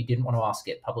 or if you didn't want to ask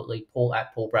it publicly,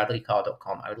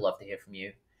 Paul@paulbradleycarr.com. I would love to hear from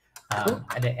you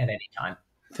at any time.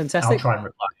 Fantastic. I'll try and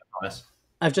reply, I promise.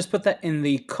 I've just put that in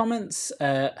the comments.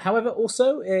 However,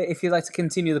 also, if you'd like to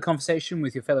continue the conversation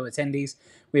with your fellow attendees,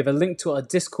 we have a link to our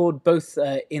Discord, both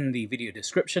in the video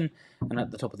description and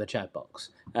at the top of the chat box.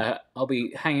 I'll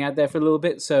be hanging out there for a little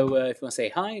bit, so if you want to say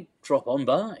hi, drop on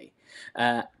by.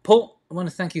 Paul, I want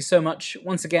to thank you so much.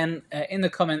 Once again, in the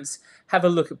comments, have a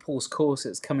look at Paul's course.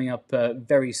 It's coming up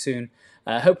very soon.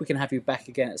 I hope we can have you back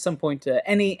again at some point.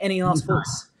 Any last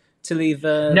thoughts to leave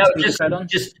the crowd on?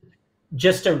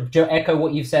 Just to echo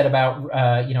what you've said about,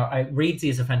 Reedsy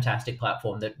is a fantastic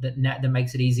platform that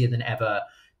makes it easier than ever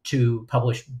to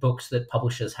publish books that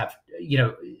publishers have,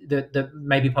 that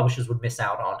maybe publishers would miss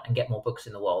out on, and get more books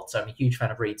in the world. So I'm a huge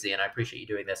fan of Reedsy, and I appreciate you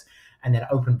doing this. And then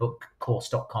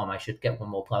openbookcourse.com, I should get one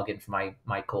more plug in for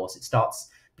my course. It starts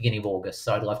beginning of August,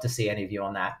 so I'd love to see any of you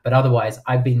on that. But otherwise,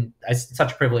 it's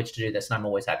such a privilege to do this, and I'm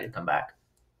always happy to come back.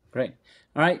 Great.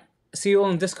 All right. See you all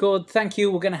on Discord. Thank you.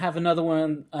 We're going to have another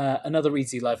one, another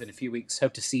Reedsy Live in a few weeks.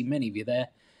 Hope to see many of you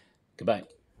there. Goodbye.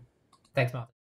 Thanks, Mark.